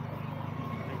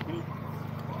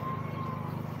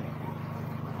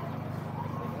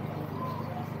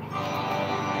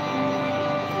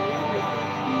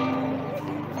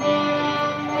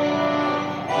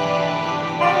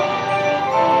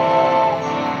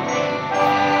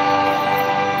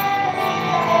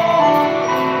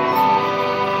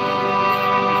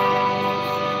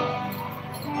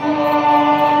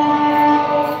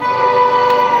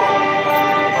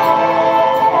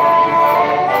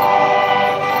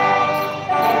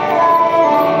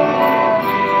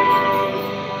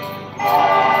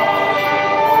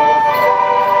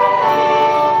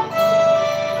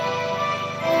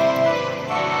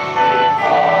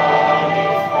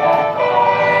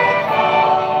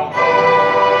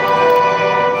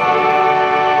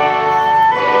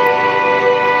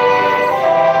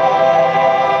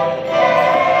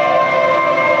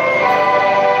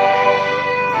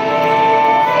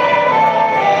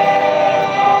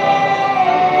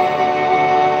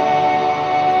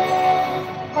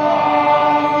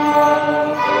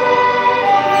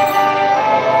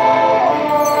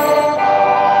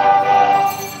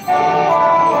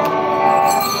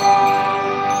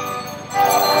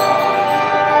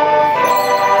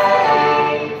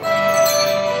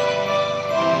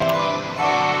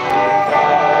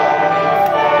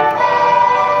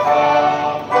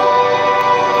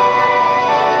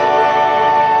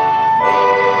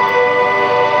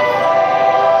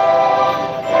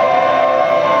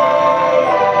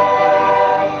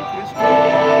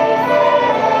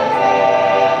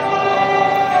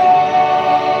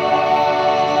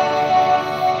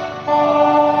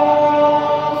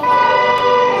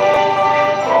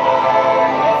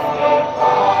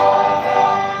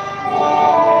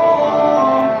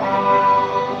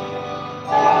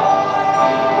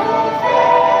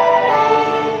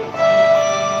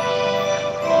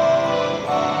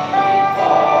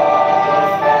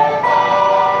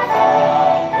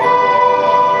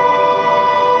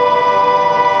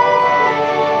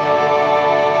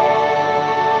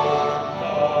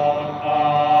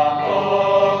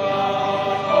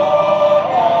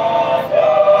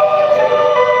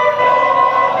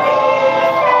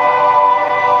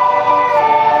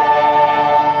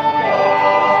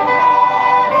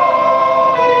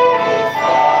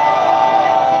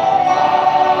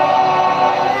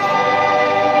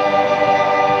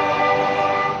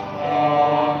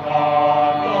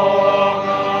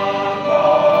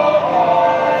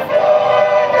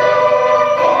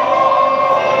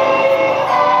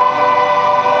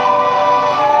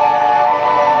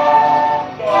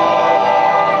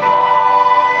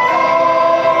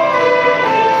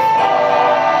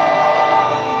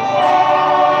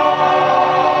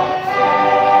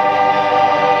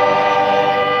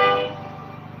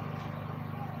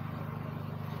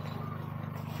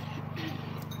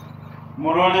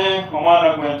 mulole omwana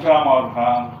gw'entaama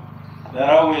Ruhanga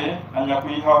darawe anya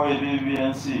kuyihaho ebibi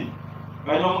by'ensi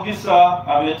Bainomugisha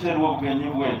abeeterwa obugenyi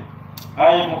bwe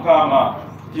ayi Mukama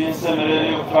kinsemerere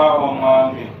okutaaha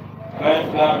omwange gaye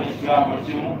tugambe ekigambo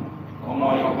kimu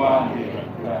omwoyo gwange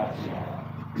gatya.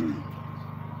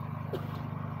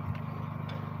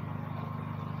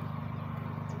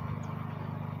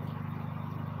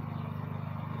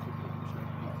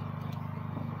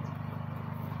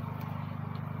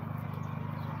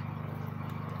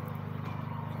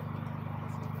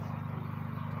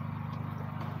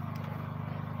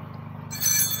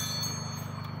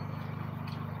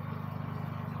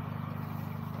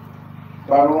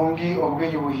 Barungi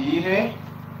obugenyi buhiire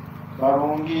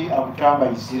barungi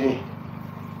abutambayizire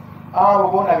abo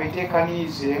bona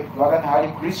betekaniize kubagana hali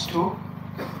Kristu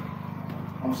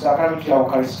omusakramenti ya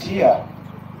Eucharistia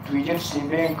tuije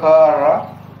tusimbe enkara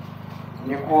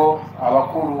neko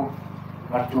abakulu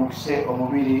batungise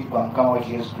omubiri gwa Mukama wa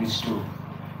Yesu Kristu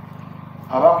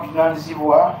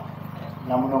abakulinanizibwa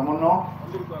na muno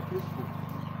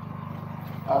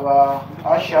aba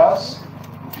ushers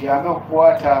tuyambe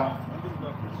okukwata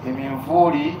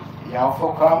eminvuli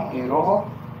yafokamu eroho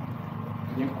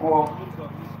niko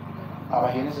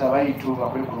abahereza baitu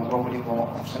bakole kulunga omulimu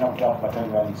okusana kutaka kubatali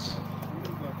balisi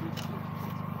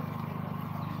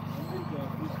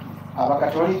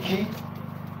abakatoliki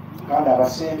kandi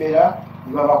abasembera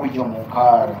nibo bakujja mu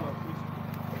nkaala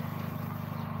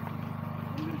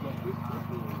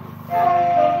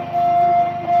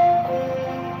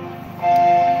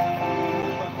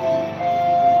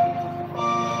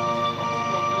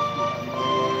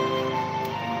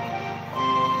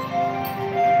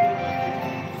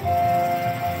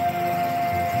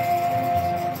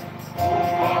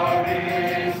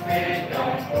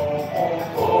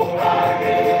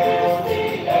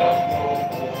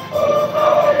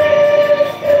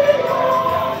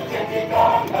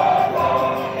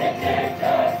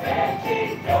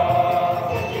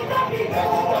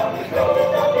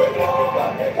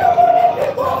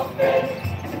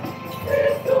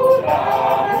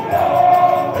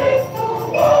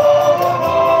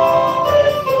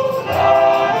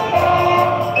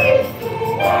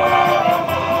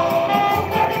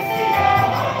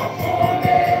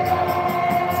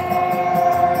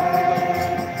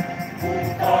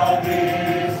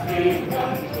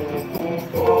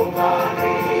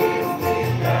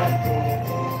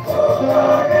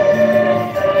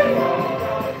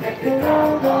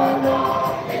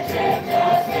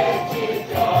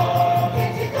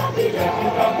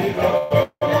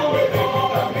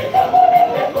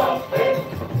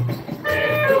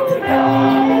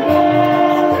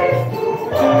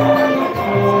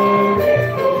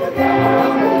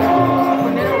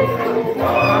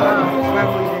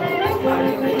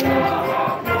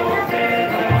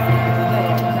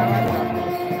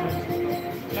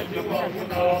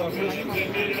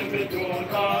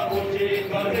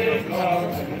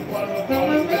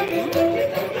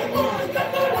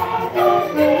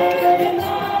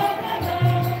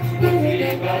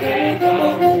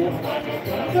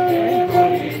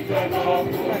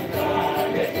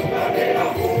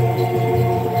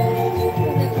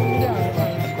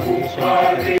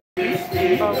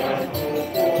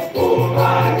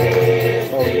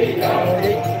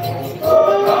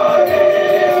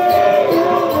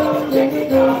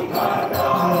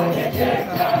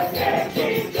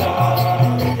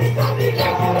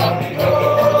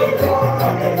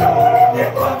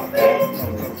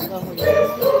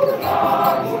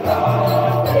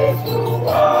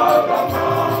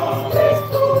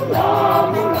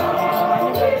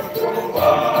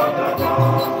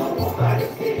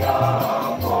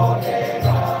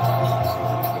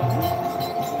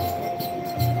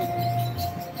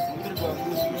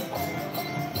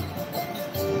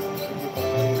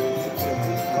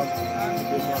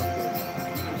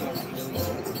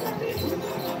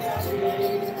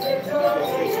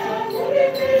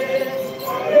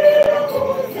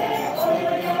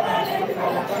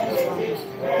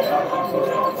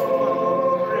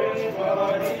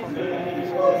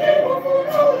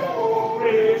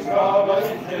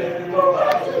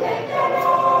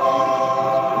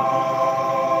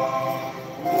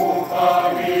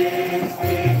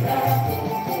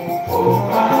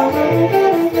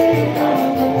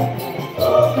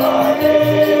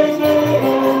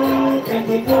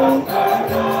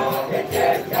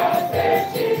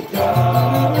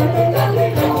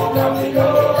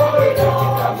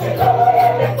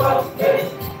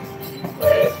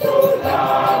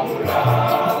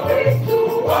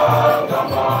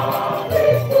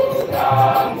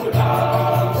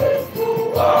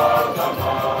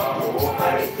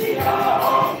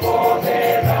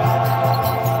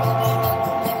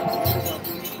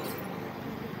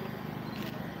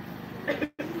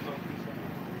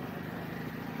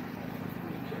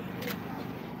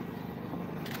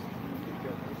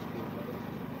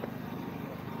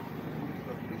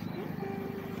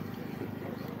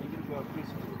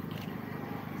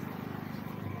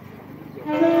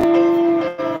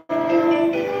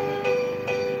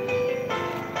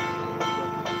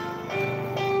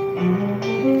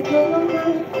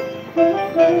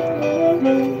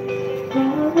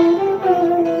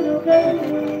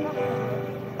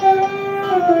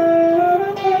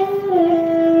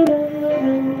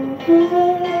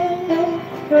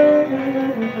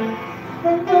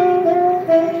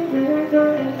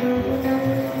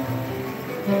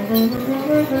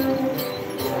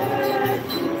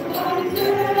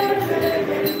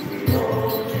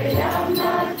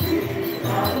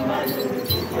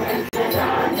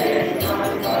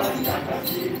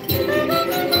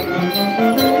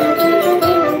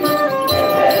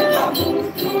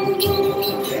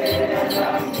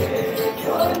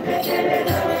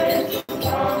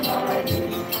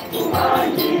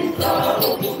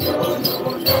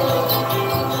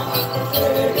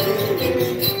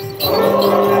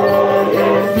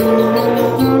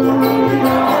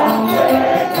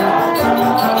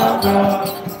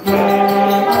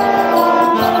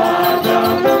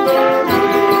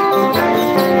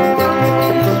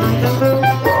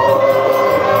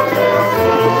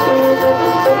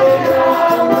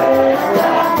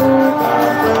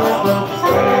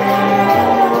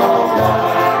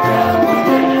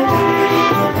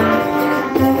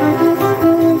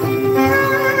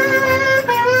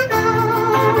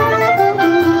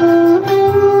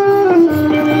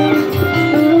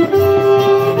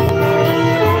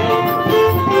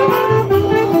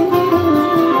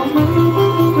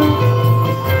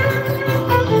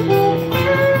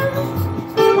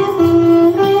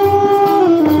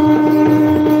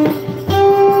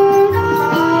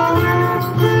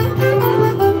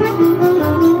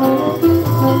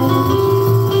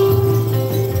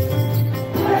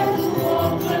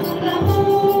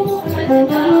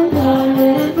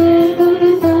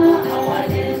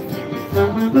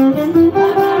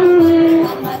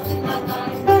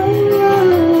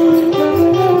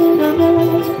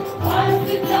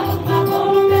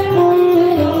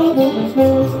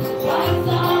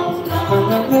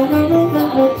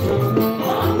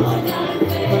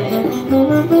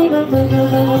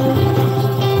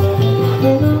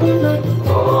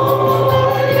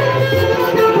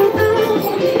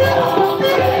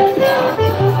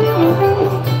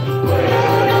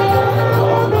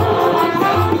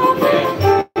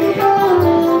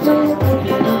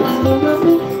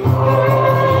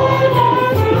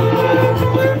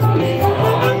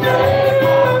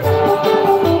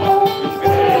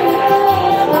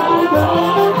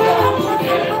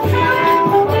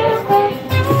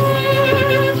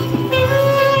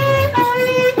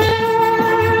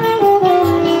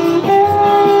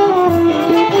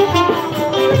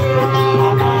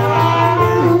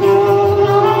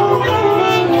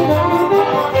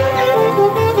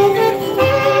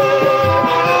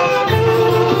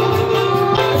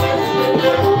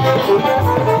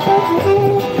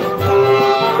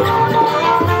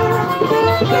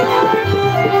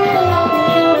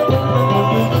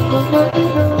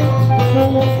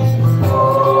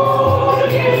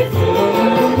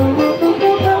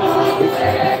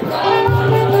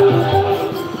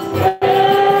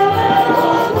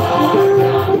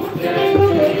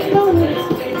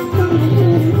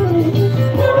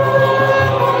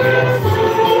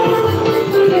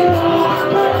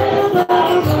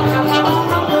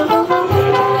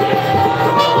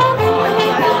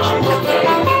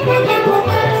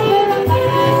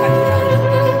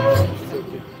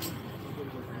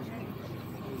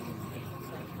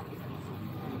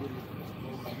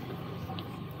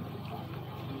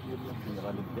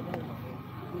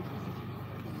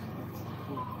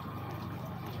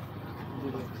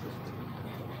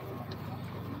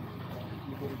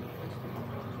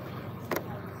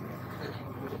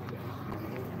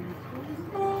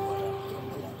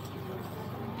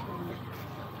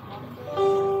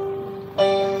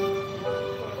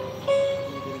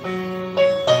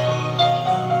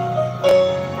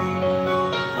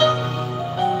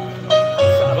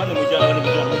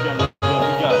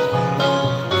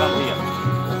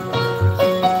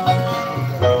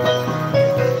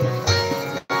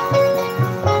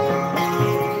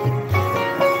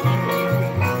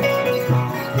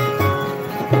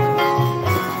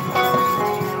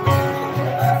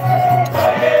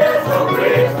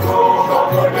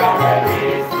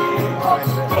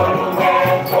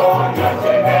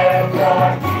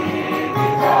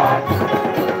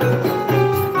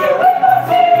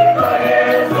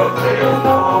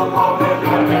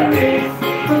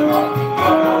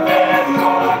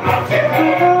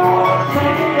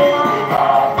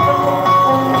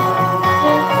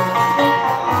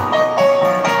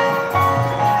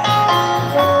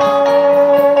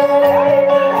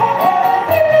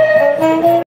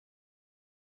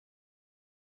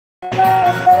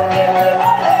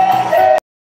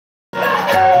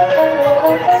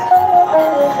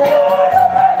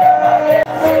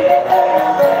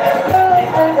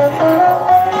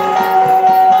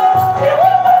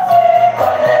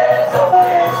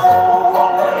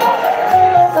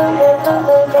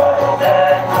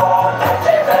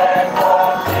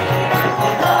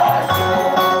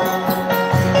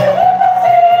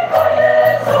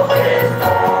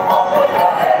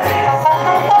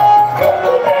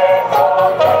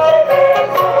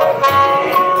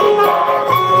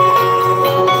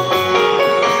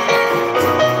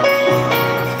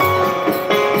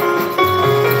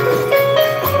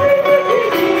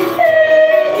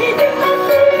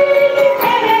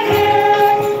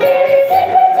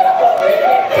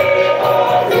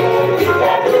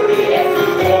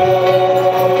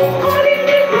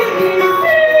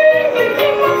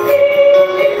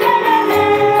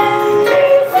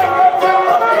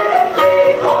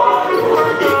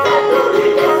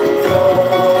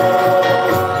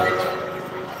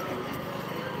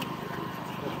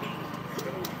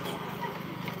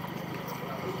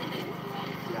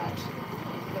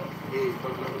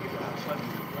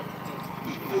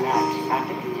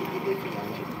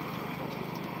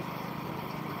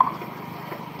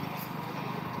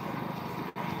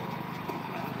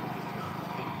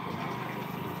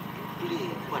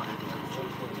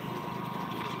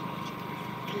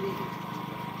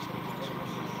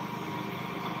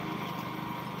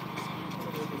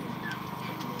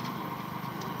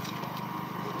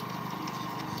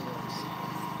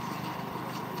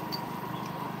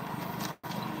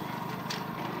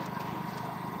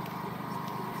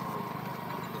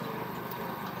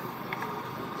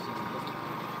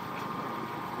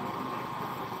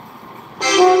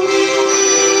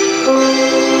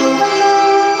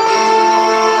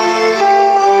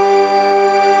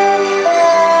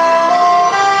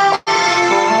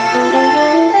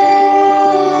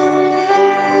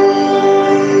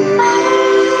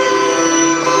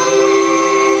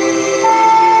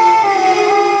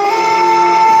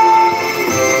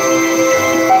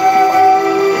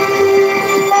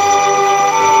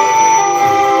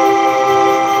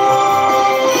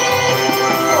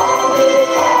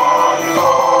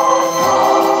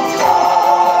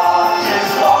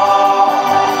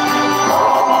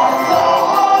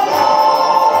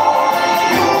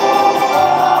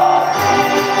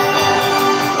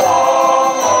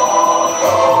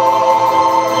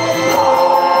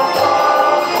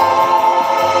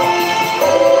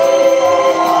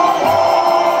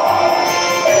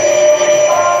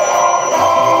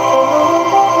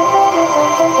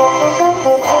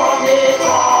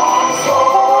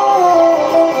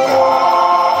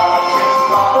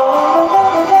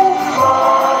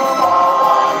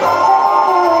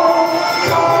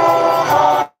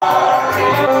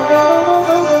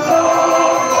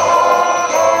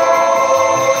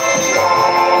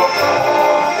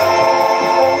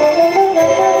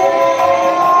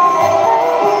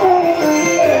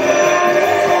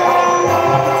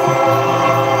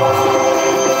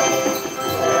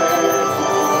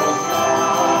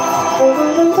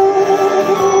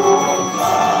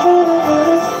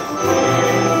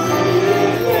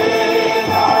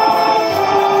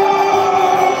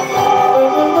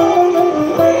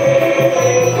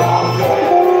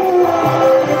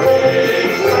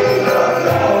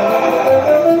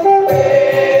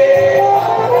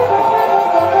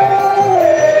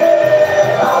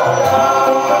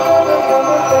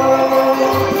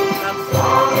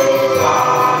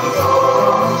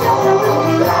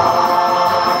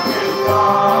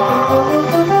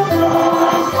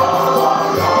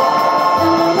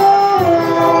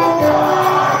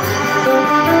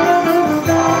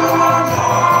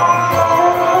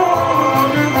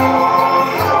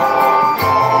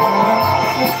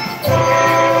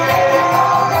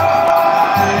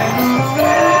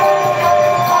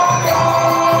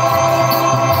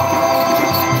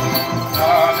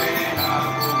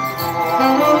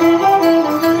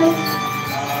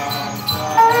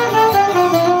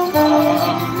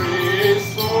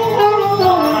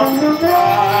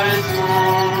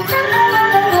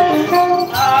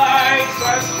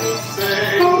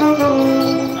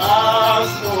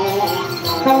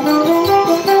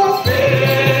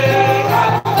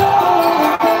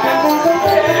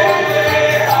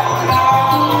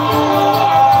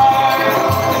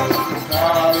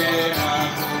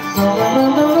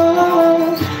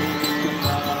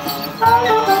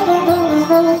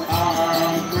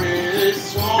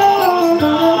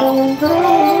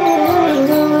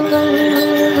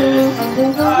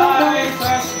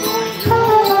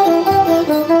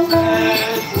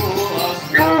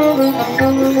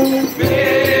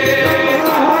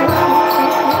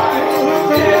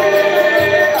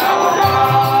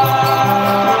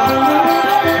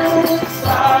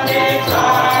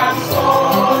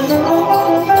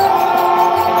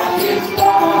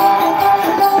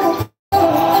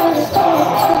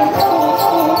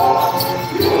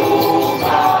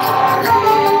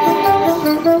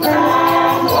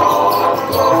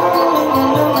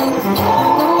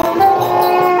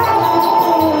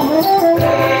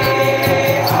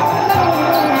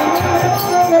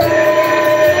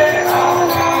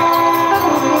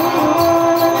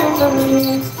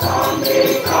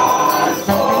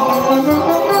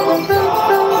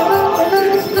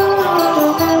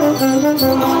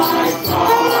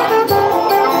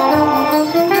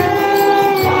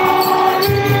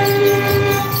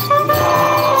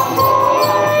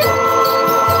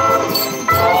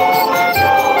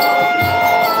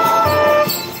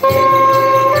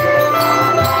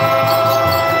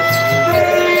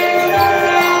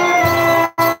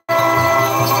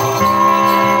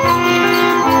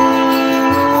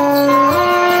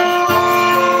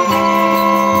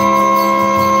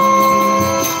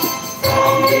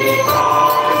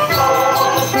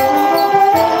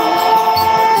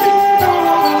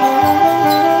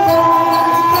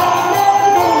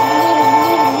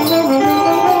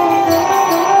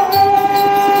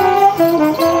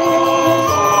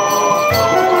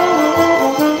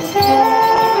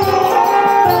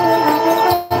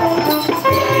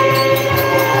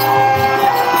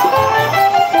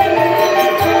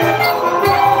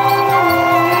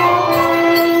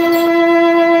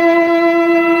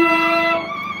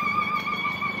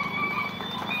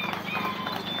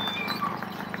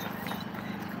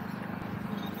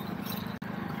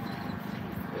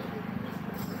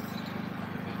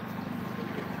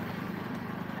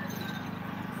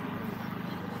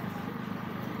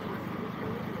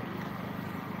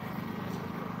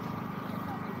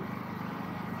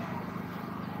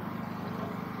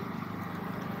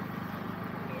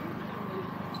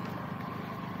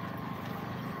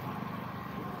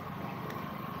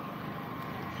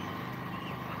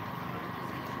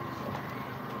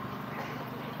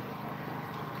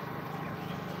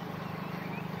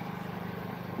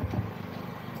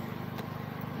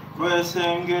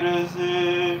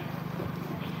twesengereze.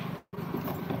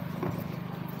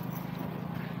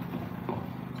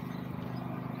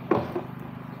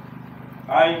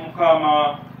 Ayi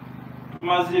Mukama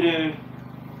tumazire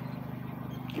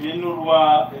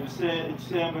binurwa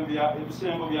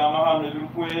ebisembo by'amahano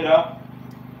ebikwera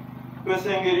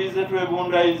twesengerize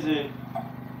twebundaize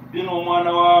bino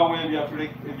omwana waawe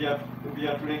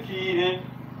ebyatulekire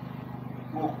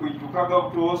okwijukaga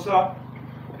butoosa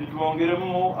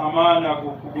bitwongeremu amaani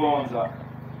ag'okugonza.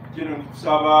 Kino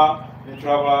nitusaba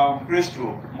netulaba mu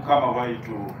Kristo Mukama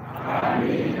waitu.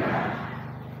 Amina.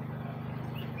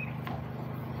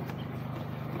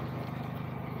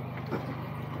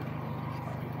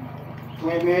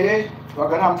 Tuwemere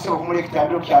twagana mukisa okumula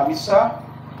ekitambiro kya misa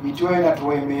itwena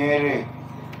tuwemere.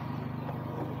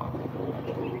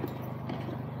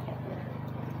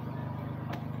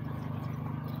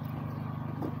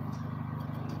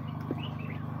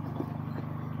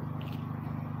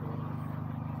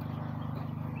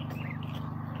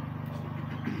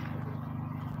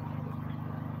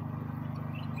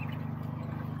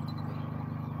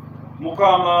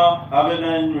 Mukama abe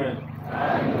nanywe.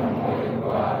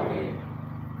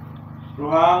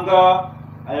 Ruhanga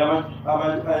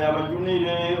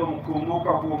ayabajunire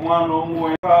omukumbuka ku mwana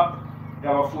omuweka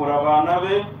yabafuura abaana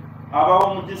be abaho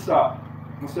omugisa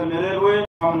musemererwe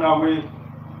nawe.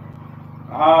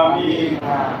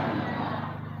 Amina.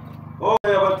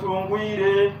 Oyo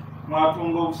yabatungwire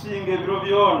mwatunga obusinga ebiro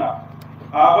byona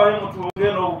abaye mutunge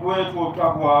n'obugwetu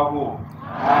obutagwaho.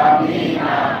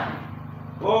 Amina.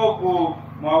 Ogo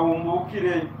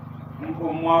mwahumbukire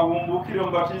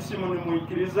mubatisimu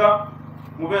nimwikiriza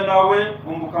mube nawe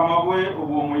omukama bwe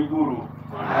obw'omu iguru.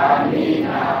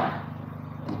 Amina.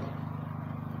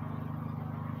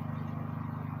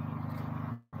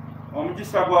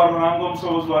 Omugisa gwa Ruhanga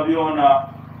omusobozi wa byona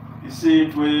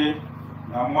isiitwe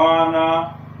na mwana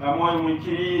na mwoyo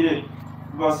mwikirire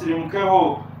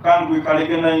tubasirimukeho kandi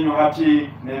gwikalege naino hati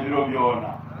n'ebiro byona.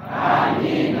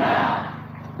 Amina.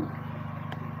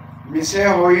 Mise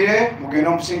hoire mugenda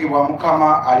omusingi bwa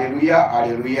Mukama. Aleluya,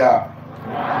 aleluya.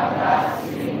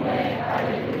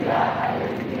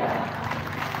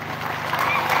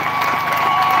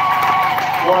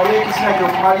 Wale ekisina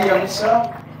ky'okumalira misa.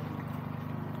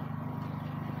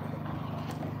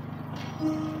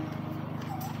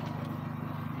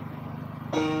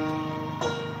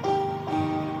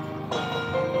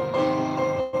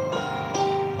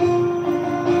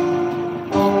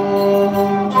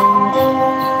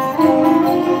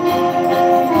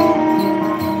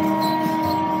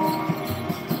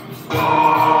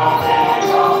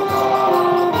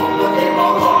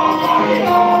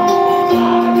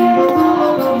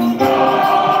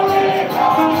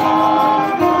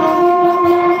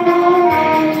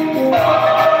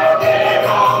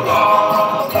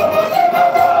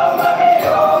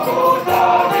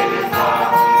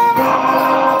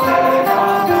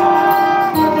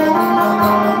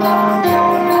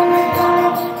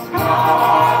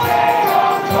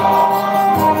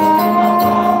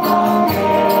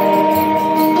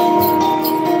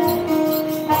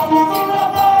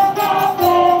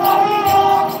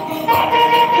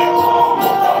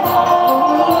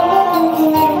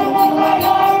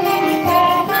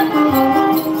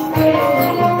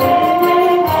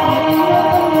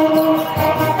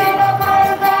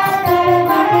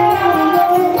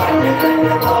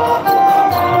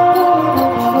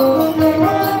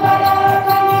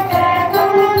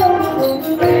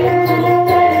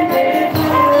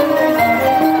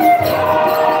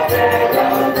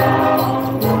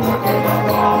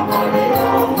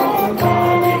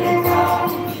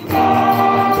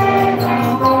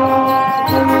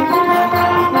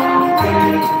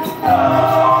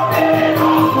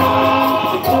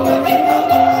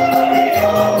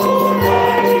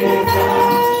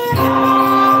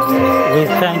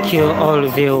 Thank you all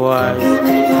viewers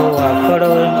who are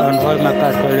following on Holma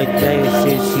Catholic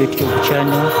Diocese YouTube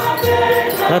channel.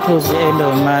 That was the end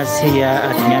of Mass here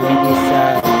at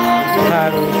Nyamigisa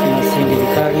Parish Masindi.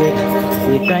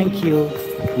 We thank you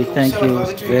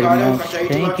very much.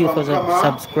 Thank you for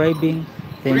subscribing.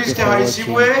 Thank you for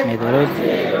watching. May the Lord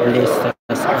bless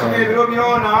us all.